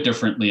 Put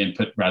differently and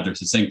put rather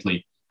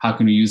succinctly, how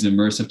can we use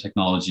immersive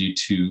technology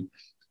to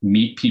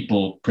meet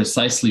people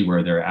precisely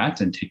where they're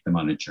at and take them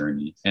on a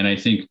journey? And I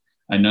think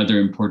another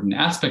important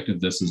aspect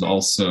of this is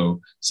also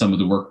some of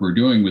the work we're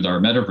doing with our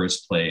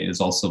metaverse play is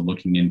also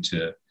looking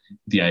into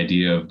the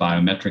idea of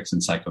biometrics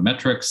and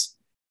psychometrics,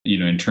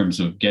 in terms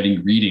of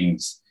getting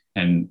readings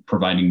and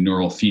providing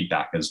neural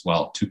feedback as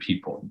well to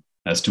people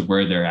as to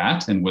where they're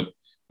at and what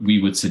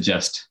we would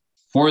suggest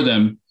for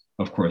them.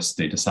 Of course,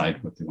 they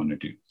decide what they want to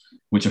do,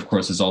 which of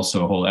course is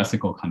also a whole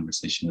ethical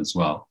conversation as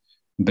well.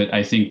 But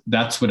I think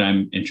that's what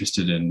I'm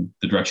interested in,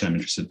 the direction I'm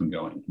interested in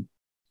going.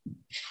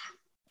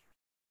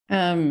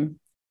 I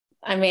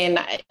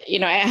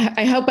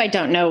hope I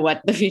don't know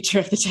what the future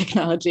of the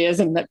technology is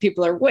and that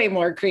people are way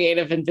more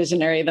creative and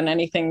visionary than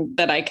anything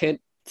that I could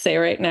say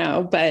right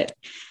now. But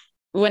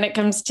when it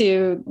comes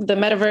to the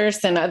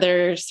metaverse and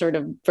other sort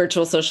of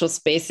virtual social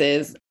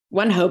spaces,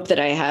 one hope that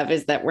I have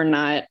is that we're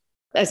not,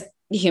 as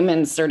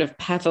humans sort of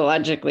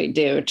pathologically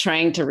do,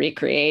 trying to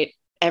recreate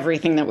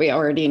everything that we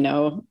already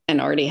know and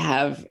already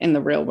have in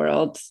the real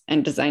world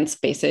and design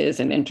spaces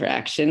and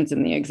interactions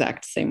in the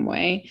exact same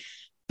way.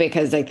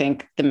 Because I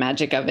think the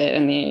magic of it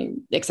and the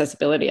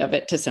accessibility of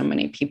it to so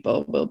many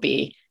people will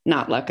be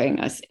not locking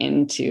us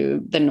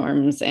into the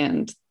norms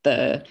and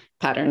the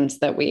patterns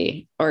that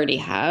we already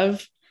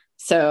have.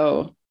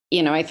 So,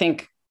 I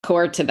think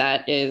core to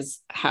that is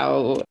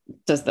how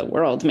does the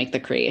world make the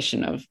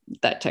creation of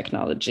that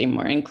technology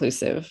more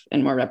inclusive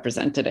and more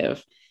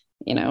representative?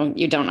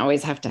 You don't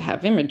always have to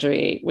have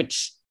imagery,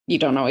 which you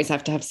don't always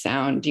have to have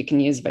sound. You can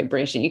use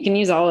vibration. You can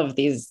use all of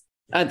these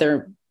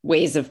other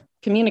ways of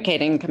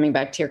communicating, coming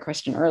back to your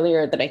question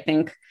earlier, that I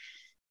think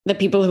the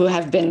people who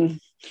have been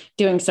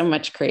doing so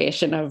much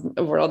creation of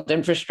world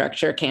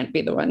infrastructure can't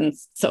be the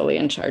ones solely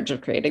in charge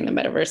of creating the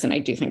metaverse. And I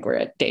do think we're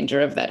at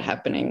danger of that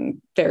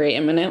happening very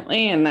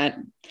imminently. And that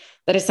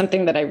is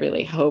something that I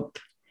really hope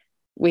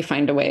we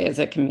find a way as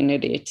a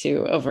community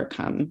to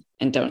overcome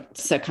and don't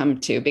succumb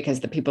to,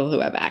 because the people who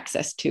have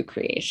access to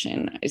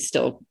creation is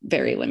still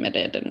very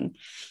limited. And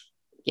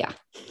yeah.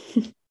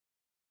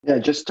 Yeah,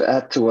 just to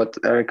add to what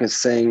Eric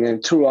is saying,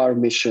 and through our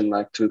mission,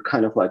 to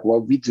kind of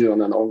what we do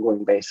on an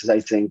ongoing basis, I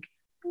think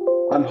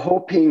I'm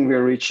hoping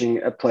we're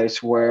reaching a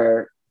place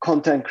where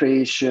content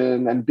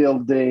creation and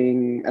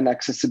building and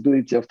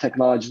accessibility of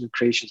technology and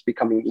creation is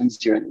becoming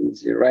easier and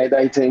easier, right?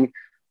 I think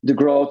the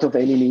growth of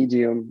any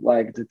medium,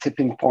 like the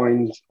tipping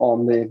point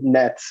on the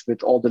net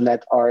with all the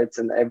net arts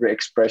and every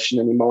expression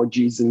and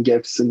emojis and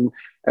GIFs and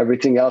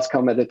everything else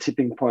come at a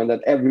tipping point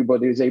that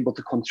everybody is able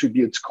to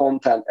contribute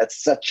content at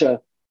such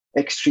a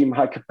extreme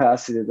high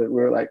capacity that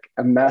we're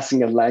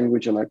amassing a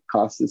language on a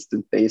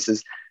consistent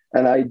basis.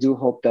 And I do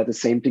hope that the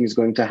same thing is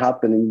going to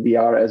happen in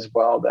VR as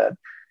well, that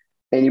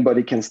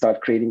anybody can start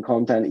creating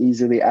content,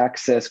 easily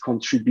access,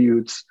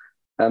 contribute,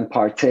 and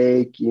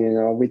partake,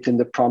 within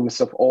the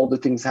promise of all the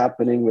things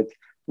happening with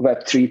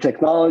Web3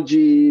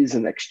 technologies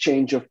and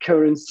exchange of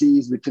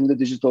currencies within the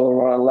digital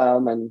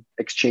realm and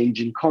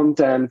exchanging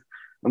content.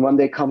 And when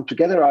they come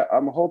together,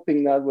 I'm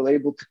hoping that we're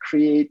able to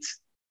create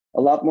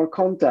a lot more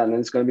content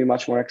and it's going to be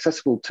much more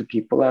accessible to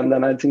people. And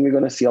then I think we're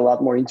going to see a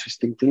lot more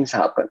interesting things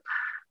happen.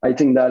 I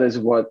think that is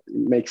what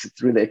makes it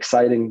really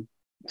exciting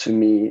to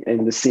me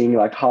in the seeing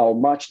how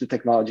much the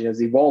technology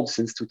has evolved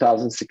since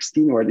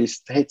 2016, where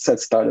these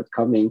headsets started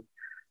coming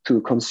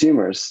to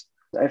consumers.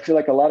 I feel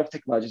like a lot of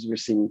technologies we're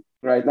seeing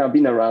right now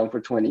been around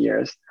for 20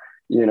 years.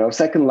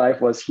 Second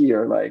Life was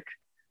here,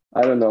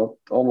 I don't know,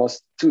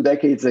 almost 2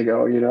 decades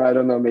ago, I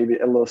don't know, maybe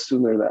a little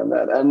sooner than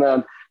that.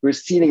 And we're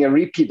seeing a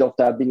repeat of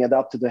that being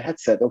adapted to the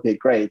headset. Okay,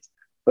 great.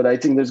 But I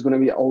think there's going to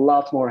be a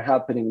lot more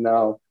happening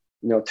now.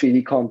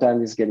 3D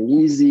content is getting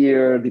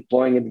easier,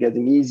 deploying it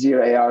getting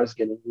easier, AR is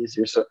getting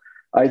easier. So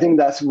I think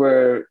that's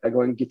where I'm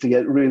going to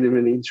get really,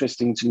 really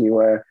interesting to me,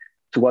 where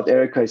to what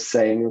Erica is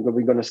saying,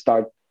 we're going to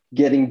start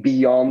getting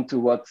beyond to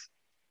what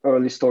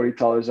early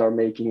storytellers are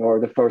making or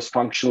the first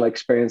functional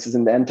experiences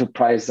in the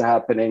enterprise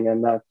happening.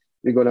 And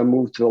we're going to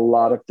move to a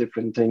lot of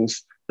different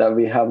things that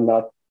we have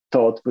not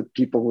thought what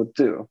people would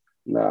do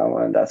now.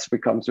 And that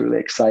becomes really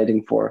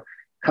exciting for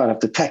kind of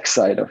the tech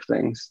side of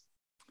things.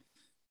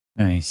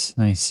 Nice.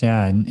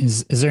 Yeah. And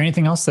is there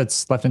anything else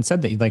that's left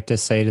unsaid that you'd like to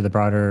say to the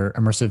broader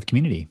immersive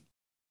community?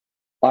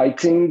 I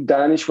think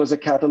Danish was a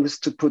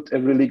catalyst to put a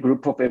really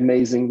group of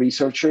amazing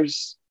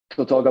researchers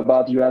to talk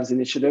about UN's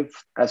initiative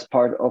as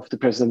part of the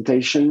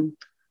presentation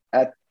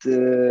at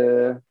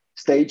the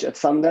stage at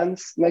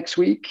Sundance next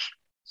week.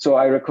 So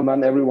I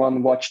recommend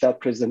everyone watch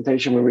that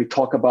presentation where we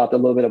talk about a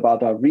little bit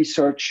about our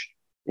research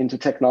into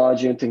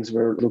technology and things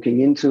we're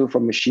looking into,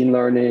 from machine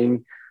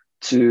learning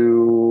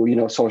to,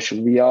 social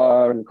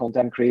VR and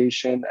content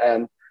creation,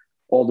 and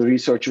all the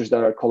researchers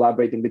that are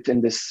collaborating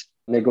within this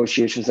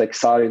negotiations like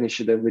SAR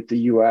initiative with the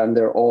UN.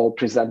 They're all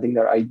presenting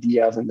their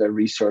ideas and their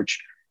research,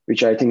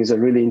 which I think is a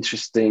really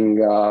interesting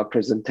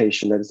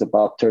presentation that is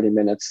about 30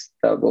 minutes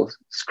that will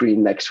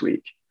screen next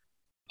week.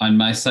 On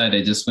my side,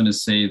 I just want to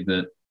say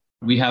that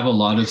we have a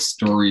lot of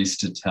stories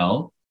to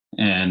tell,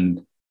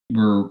 and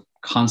we're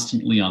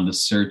constantly on the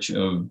search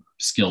of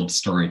skilled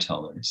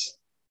storytellers.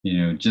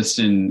 Just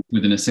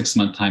within a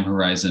 6-month time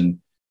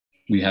horizon,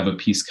 we have a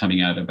piece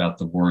coming out about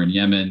the war in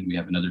Yemen. We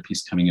have another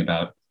piece coming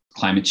about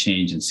climate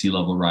change and sea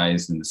level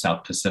rise in the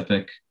South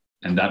Pacific.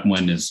 And that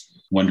one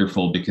is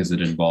wonderful because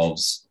it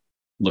involves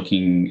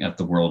looking at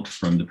the world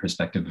from the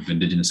perspective of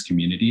Indigenous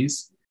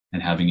communities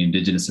and having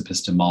Indigenous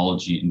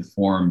epistemology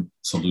inform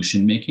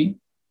solution making.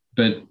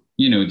 But,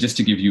 just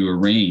to give you a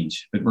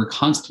range, but we're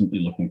constantly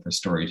looking for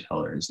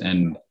storytellers.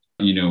 And,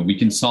 we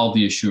can solve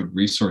the issue of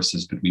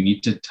resources, but we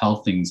need to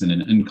tell things in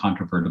an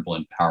incontrovertible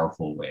and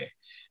powerful way.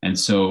 And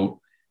so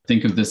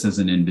think of this as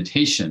an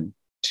invitation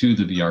to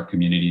the VR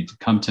community to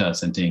come to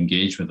us and to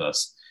engage with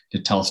us,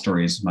 to tell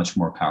stories much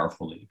more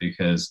powerfully.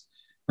 Because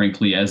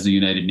frankly, as the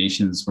United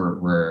Nations,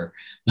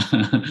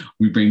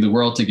 we bring the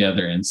world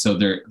together. And so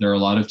there are a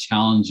lot of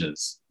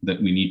challenges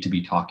that we need to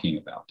be talking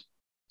about.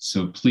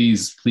 So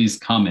please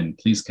come and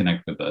please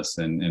connect with us.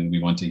 And we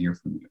want to hear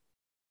from you.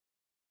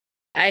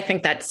 I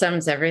think that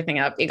sums everything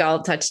up.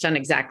 Yigal touched on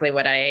exactly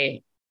what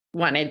I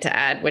wanted to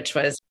add, which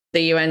was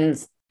the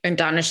UN's and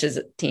Danish's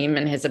team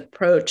and his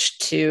approach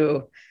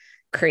to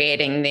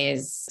creating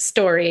these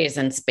stories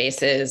and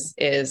spaces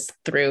is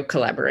through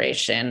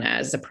collaboration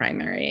as a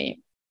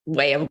primary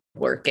way of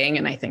working.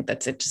 And I think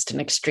that's just an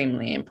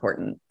extremely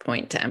important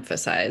point to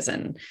emphasize.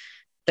 And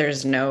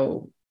there's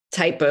no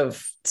type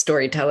of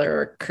storyteller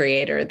or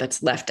creator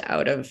that's left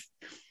out of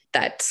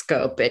that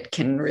scope. It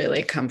can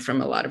really come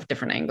from a lot of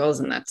different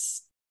angles. And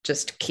that's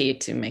just key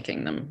to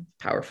making them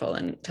powerful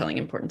and telling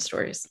important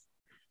stories.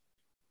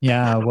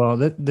 Yeah, well,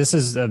 this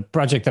is a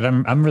project that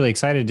I'm really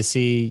excited to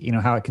see,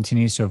 how it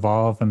continues to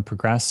evolve and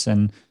progress.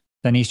 And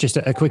Danish, just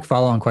a quick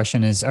follow-on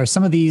question is, are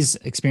some of these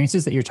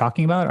experiences that you're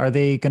talking about, are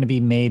they going to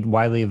be made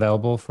widely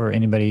available for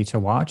anybody to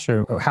watch?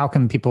 Or how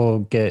can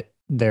people get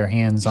their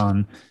hands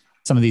on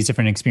some of these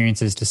different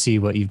experiences to see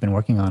what you've been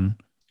working on?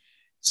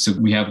 So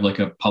we have like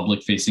a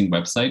public-facing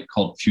website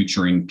called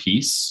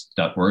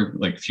futuringpeace.org,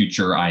 like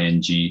future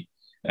ing,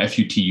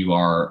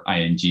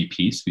 FUTURING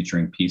peace,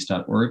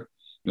 futuringpeace.org.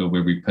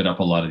 Where we put up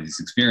a lot of these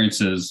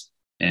experiences.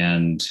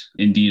 And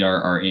indeed,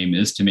 our aim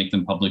is to make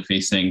them public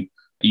facing,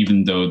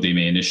 even though they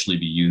may initially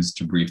be used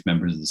to brief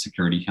members of the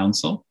Security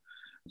Council.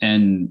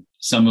 And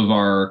some of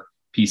our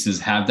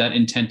pieces have that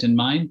intent in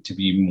mind, to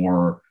be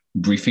more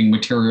briefing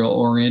material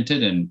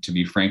oriented. And to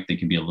be frank, they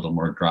can be a little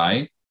more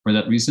dry for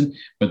that reason.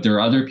 But there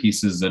are other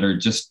pieces that are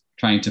just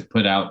trying to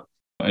put out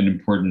an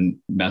important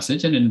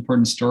message and an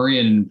important story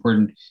and an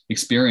important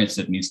experience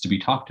that needs to be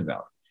talked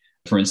about.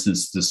 For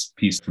instance, this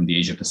piece from the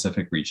Asia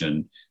Pacific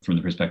region, from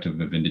the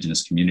perspective of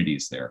Indigenous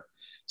communities there.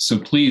 So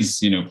please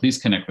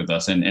connect with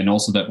us. And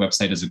also that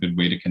website is a good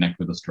way to connect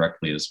with us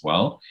directly as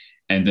well.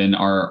 And then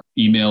our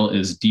email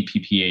is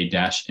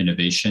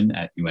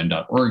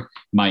dppa-innovation@un.org.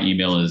 My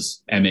email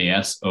is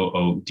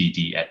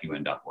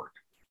masoodd@un.org.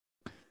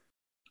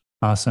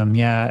 Awesome.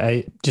 Yeah,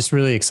 I just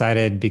really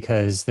excited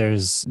because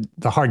there's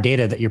the hard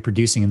data that you're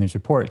producing in these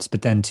reports,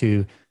 but then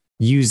to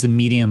use the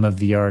medium of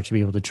VR to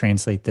be able to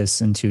translate this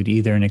into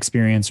either an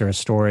experience or a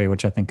story,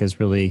 which I think is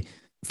really,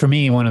 for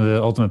me, one of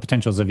the ultimate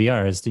potentials of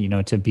VR is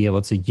to be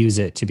able to use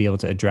it to be able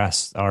to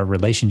address our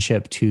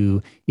relationship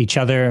to each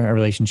other, our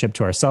relationship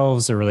to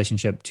ourselves, our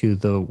relationship to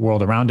the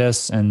world around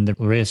us, and the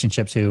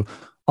relationship to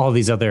all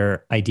these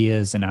other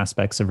ideas and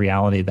aspects of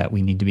reality that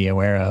we need to be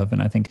aware of.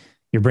 And I think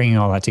you're bringing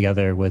all that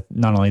together with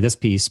not only this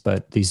piece,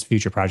 but these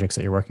future projects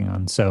that you're working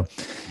on. So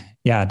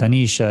yeah,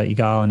 Danish,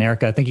 Yigal, and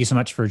Erica, thank you so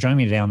much for joining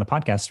me today on the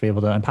podcast to be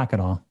able to unpack it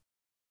all.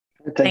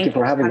 Thank you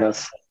for having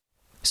us.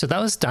 So that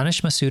was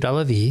Danish Masood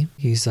Alavi.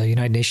 He's the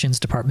United Nations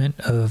Department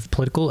of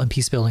Political and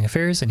Peacebuilding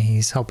Affairs, and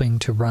he's helping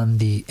to run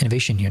the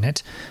Innovation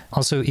Unit.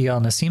 Also,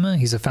 Yigal Nassima,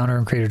 he's a founder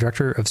and creative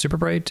director of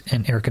Superbright,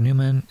 and Erica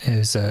Newman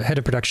is head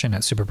of production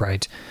at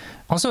Superbright.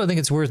 Also, I think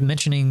it's worth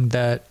mentioning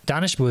that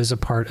Danish was a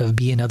part of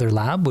Be Another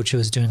Lab, which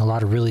was doing a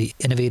lot of really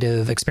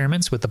innovative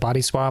experiments with the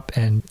body swap.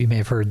 And you may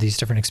have heard these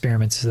different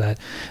experiments that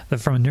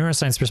from a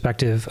neuroscience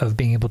perspective of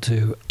being able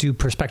to do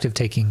perspective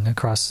taking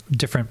across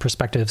different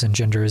perspectives and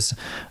genders,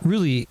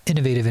 really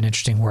innovative and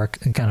interesting work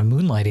and kind of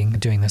moonlighting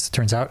doing this, it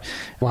turns out,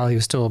 while he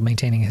was still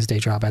maintaining his day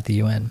job at the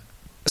UN.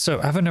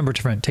 So I have a number of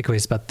different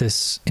takeaways about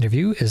this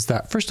interview is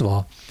that, first of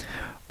all,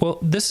 Well,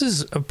 this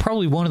is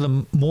probably one of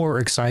the more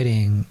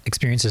exciting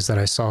experiences that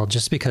I saw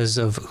just because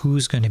of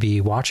who's going to be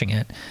watching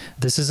it.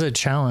 This is a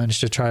challenge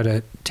to try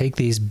to take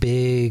these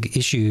big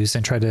issues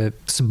and try to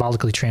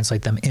symbolically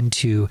translate them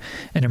into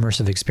an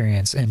immersive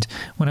experience. And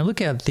when I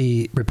look at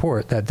the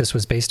report that this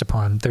was based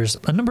upon, there's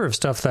a number of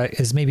stuff that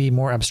is maybe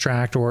more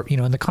abstract or,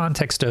 in the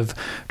context of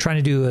trying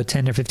to do a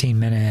 10 or 15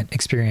 minute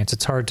experience,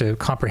 it's hard to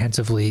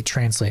comprehensively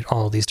translate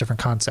all of these different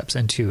concepts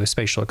into a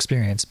spatial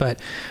experience. But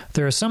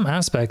there are some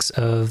aspects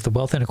of the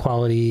wealth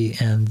inequality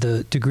and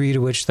the degree to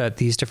which that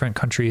these different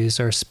countries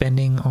are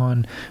spending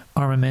on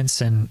armaments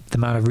and the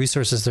amount of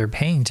resources they're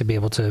paying to be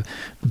able to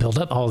build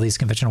up all these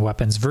conventional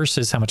weapons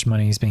versus how much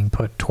money is being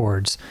put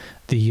towards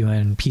the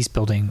UN peace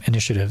building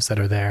initiatives that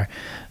are there,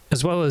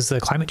 as well as the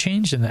climate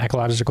change and the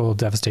ecological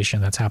devastation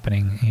that's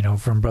happening,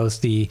 from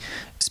both the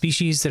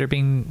species that are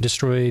being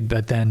destroyed,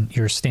 but then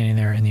you're standing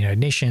there in the United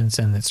Nations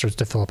and it starts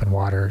to fill up in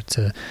water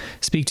to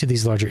speak to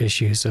these larger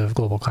issues of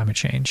global climate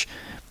change.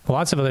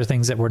 Lots of other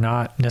things that were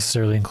not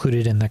necessarily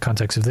included in the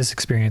context of this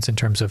experience in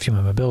terms of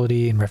human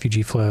mobility and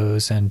refugee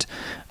flows and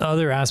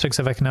other aspects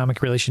of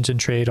economic relations and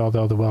trade,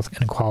 although the wealth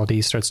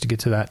inequality starts to get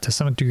to that to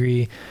some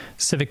degree,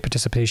 civic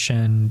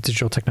participation,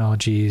 digital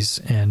technologies,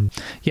 and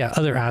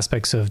other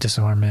aspects of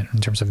disarmament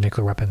in terms of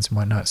nuclear weapons and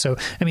whatnot. So,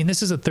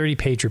 this is a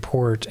 30-page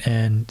report,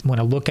 and when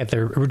I look at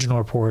their original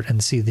report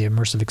and see the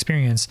immersive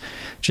experience,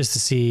 just to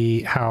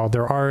see how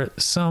there are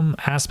some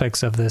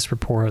aspects of this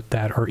report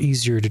that are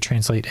easier to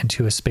translate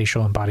into a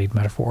spatial embodied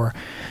metaphor.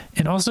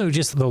 And also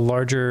just the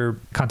larger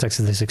context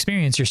of this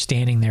experience, you're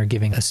standing there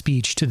giving a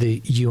speech to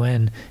the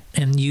UN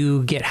and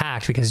you get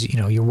hacked because,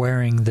 you're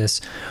wearing this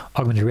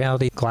augmented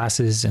reality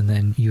glasses and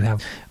then you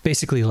have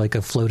basically like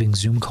a floating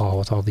Zoom call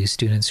with all these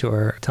students who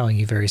are telling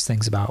you various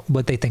things about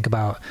what they think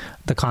about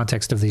the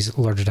context of these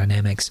larger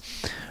dynamics.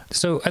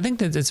 So I think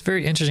that it's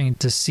very interesting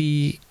to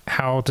see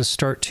how to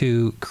start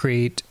to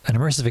create an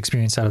immersive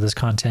experience out of this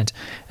content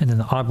and then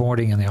the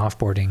onboarding and the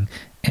offboarding,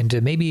 and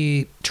to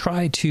maybe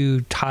try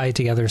to tie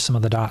together some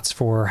of the dots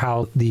for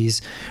how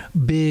these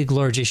big,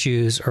 large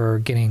issues are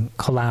getting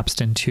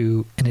collapsed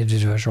into an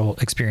individual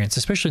experience,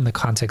 especially in the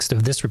context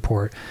of this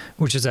report,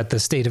 which is at the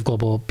state of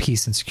global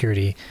peace and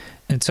security.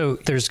 And so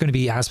there's going to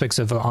be aspects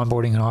of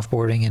onboarding and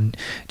offboarding. And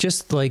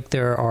just like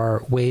there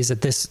are ways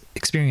that this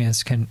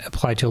experience can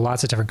apply to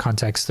lots of different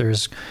contexts,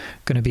 there's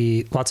going to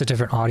be lots of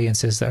different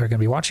audiences that are going to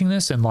be watching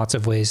this and lots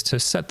of ways to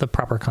set the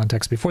proper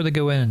context before they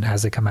go in and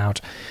as they come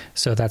out.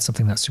 So that's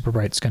something that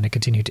Superbright is going to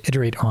continue to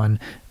iterate on.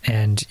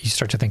 And you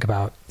start to think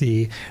about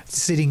the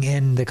sitting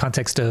in the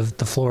context of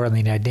the floor in the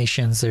United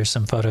Nations. There's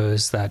some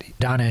photos that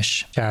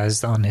Danish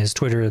has on his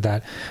Twitter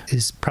that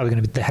is probably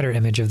going to be the header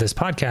image of this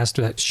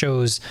podcast that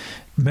shows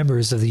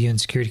members of the UN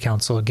Security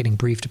Council getting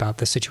briefed about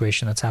the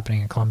situation that's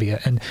happening in Colombia.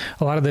 And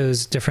a lot of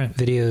those different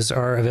videos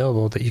are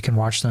available that you can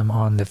watch them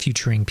on the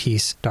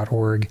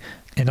futuringpeace.org.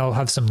 And I'll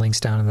have some links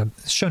down in the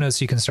show notes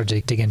so you can start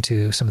to dig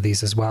into some of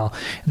these as well.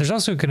 And there's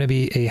also going to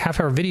be a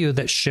half-hour video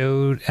that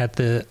showed at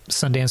the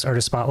Sundance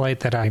Artist Spotlight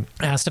that I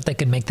asked if they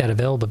could make that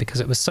available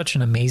because it was such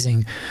an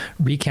amazing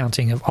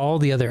recounting of all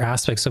the other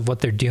aspects of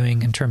what they're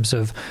doing in terms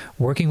of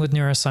working with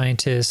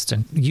neuroscientists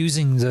and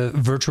using the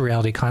virtual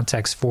reality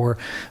context for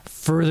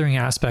furthering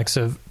aspects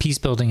of peace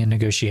building and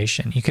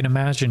negotiation. You can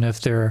imagine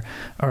if there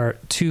are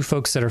two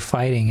folks that are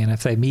fighting and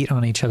if they meet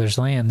on each other's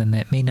land, then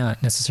that may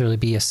not necessarily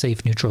be a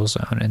safe neutral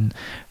zone. And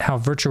how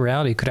virtual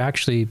reality could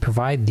actually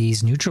provide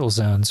these neutral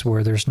zones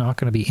where there's not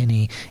going to be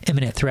any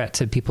imminent threat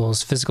to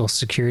people's physical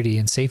security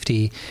and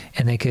safety,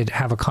 and they could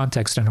have a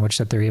context under which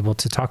that they're able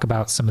to talk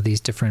about some of these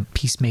different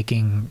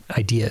peacemaking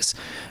ideas,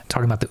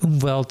 talking about the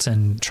Umwelt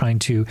and trying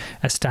to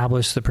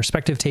establish the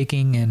perspective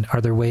taking, and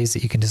are there ways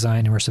that you can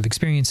design immersive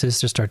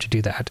experiences to start to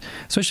do that,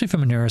 especially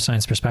from a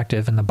neuroscience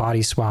perspective, and the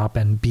body swap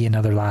and Be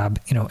Another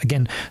Lab.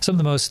 Again, some of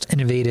the most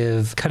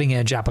innovative, cutting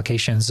edge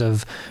applications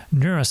of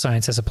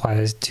neuroscience as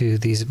applies to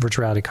these virtual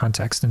reality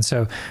context. And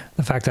so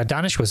the fact that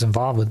Danish was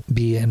involved with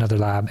Be Another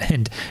Lab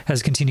and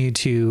has continued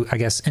to,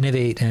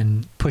 innovate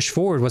and push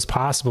forward what's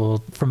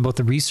possible from both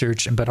the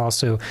research but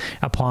also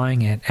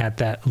applying it at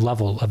that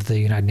level of the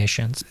United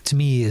Nations, to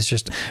me is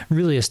just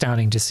really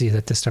astounding to see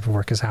that this type of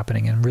work is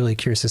happening, and really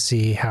curious to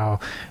see how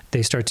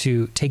they start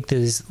to take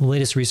this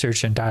latest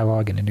research and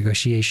dialogue and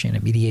negotiation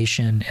and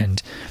mediation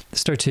and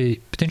start to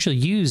potentially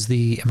use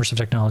the immersive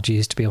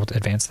technologies to be able to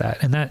advance that.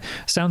 And that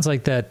sounds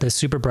like that the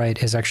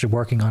Superbright is actually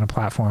working on a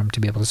platform to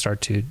be able to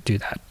start to do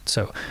that.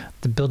 So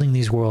building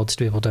these worlds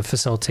to be able to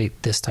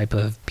facilitate this type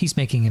of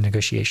peacemaking and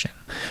negotiation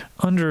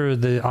under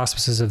the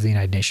auspices of the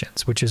United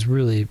Nations, which is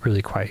really,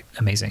 really quite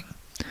amazing.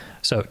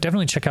 So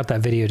definitely check out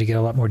that video to get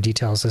a lot more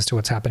details as to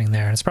what's happening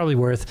there. And it's probably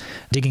worth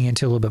digging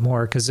into a little bit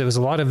more because it was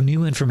a lot of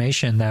new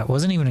information that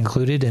wasn't even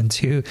included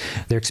into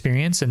their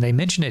experience. And they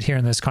mentioned it here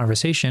in this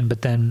conversation,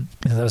 but then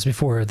that was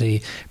before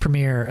the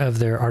premiere of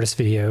their artist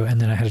video. And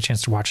then I had a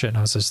chance to watch it and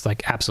I was just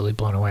absolutely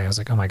blown away. I was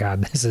like, oh my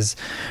God, this is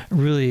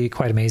really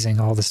quite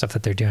amazing, all the stuff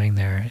that they're doing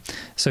there.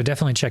 So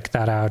definitely check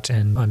that out.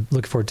 And I'm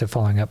looking forward to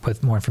following up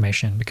with more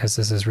information because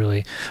this is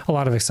really a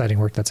lot of exciting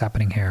work that's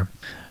happening here.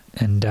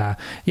 And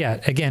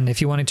yeah, again,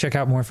 if you want to check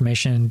out more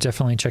information,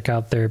 definitely check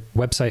out their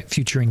website,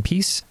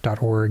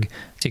 futuringpeace.org,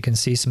 so you can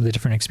see some of the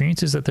different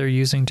experiences that they're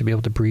using to be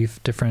able to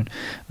brief different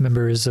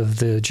members of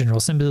the General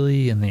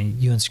Assembly and the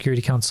UN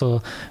Security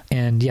Council.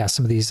 And yeah,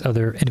 some of these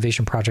other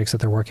innovation projects that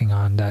they're working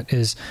on that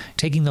is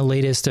taking the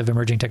latest of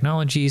emerging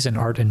technologies and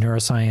art and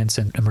neuroscience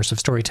and immersive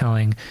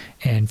storytelling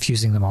and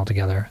fusing them all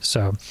together.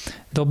 So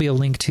there'll be a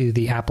link to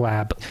the App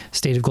Lab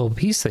State of Global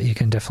Peace that you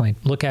can definitely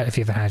look at if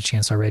you haven't had a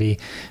chance already.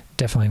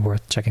 Definitely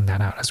worth checking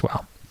that out as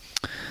well.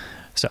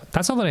 So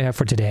that's all that I have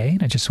for today.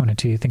 I just wanted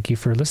to thank you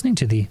for listening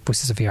to the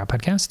Voices of VR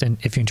podcast. And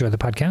if you enjoy the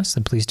podcast,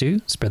 then please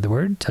do spread the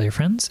word, tell your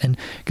friends, and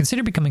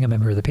consider becoming a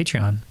member of the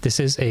Patreon. This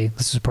is a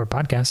listener support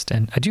podcast,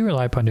 and I do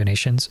rely upon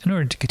donations in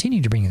order to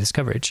continue to bring you this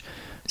coverage.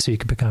 So you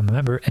can become a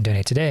member and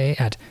donate today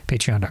at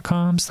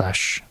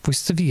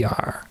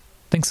patreon.com/voicesofvr.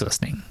 Thanks for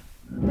listening.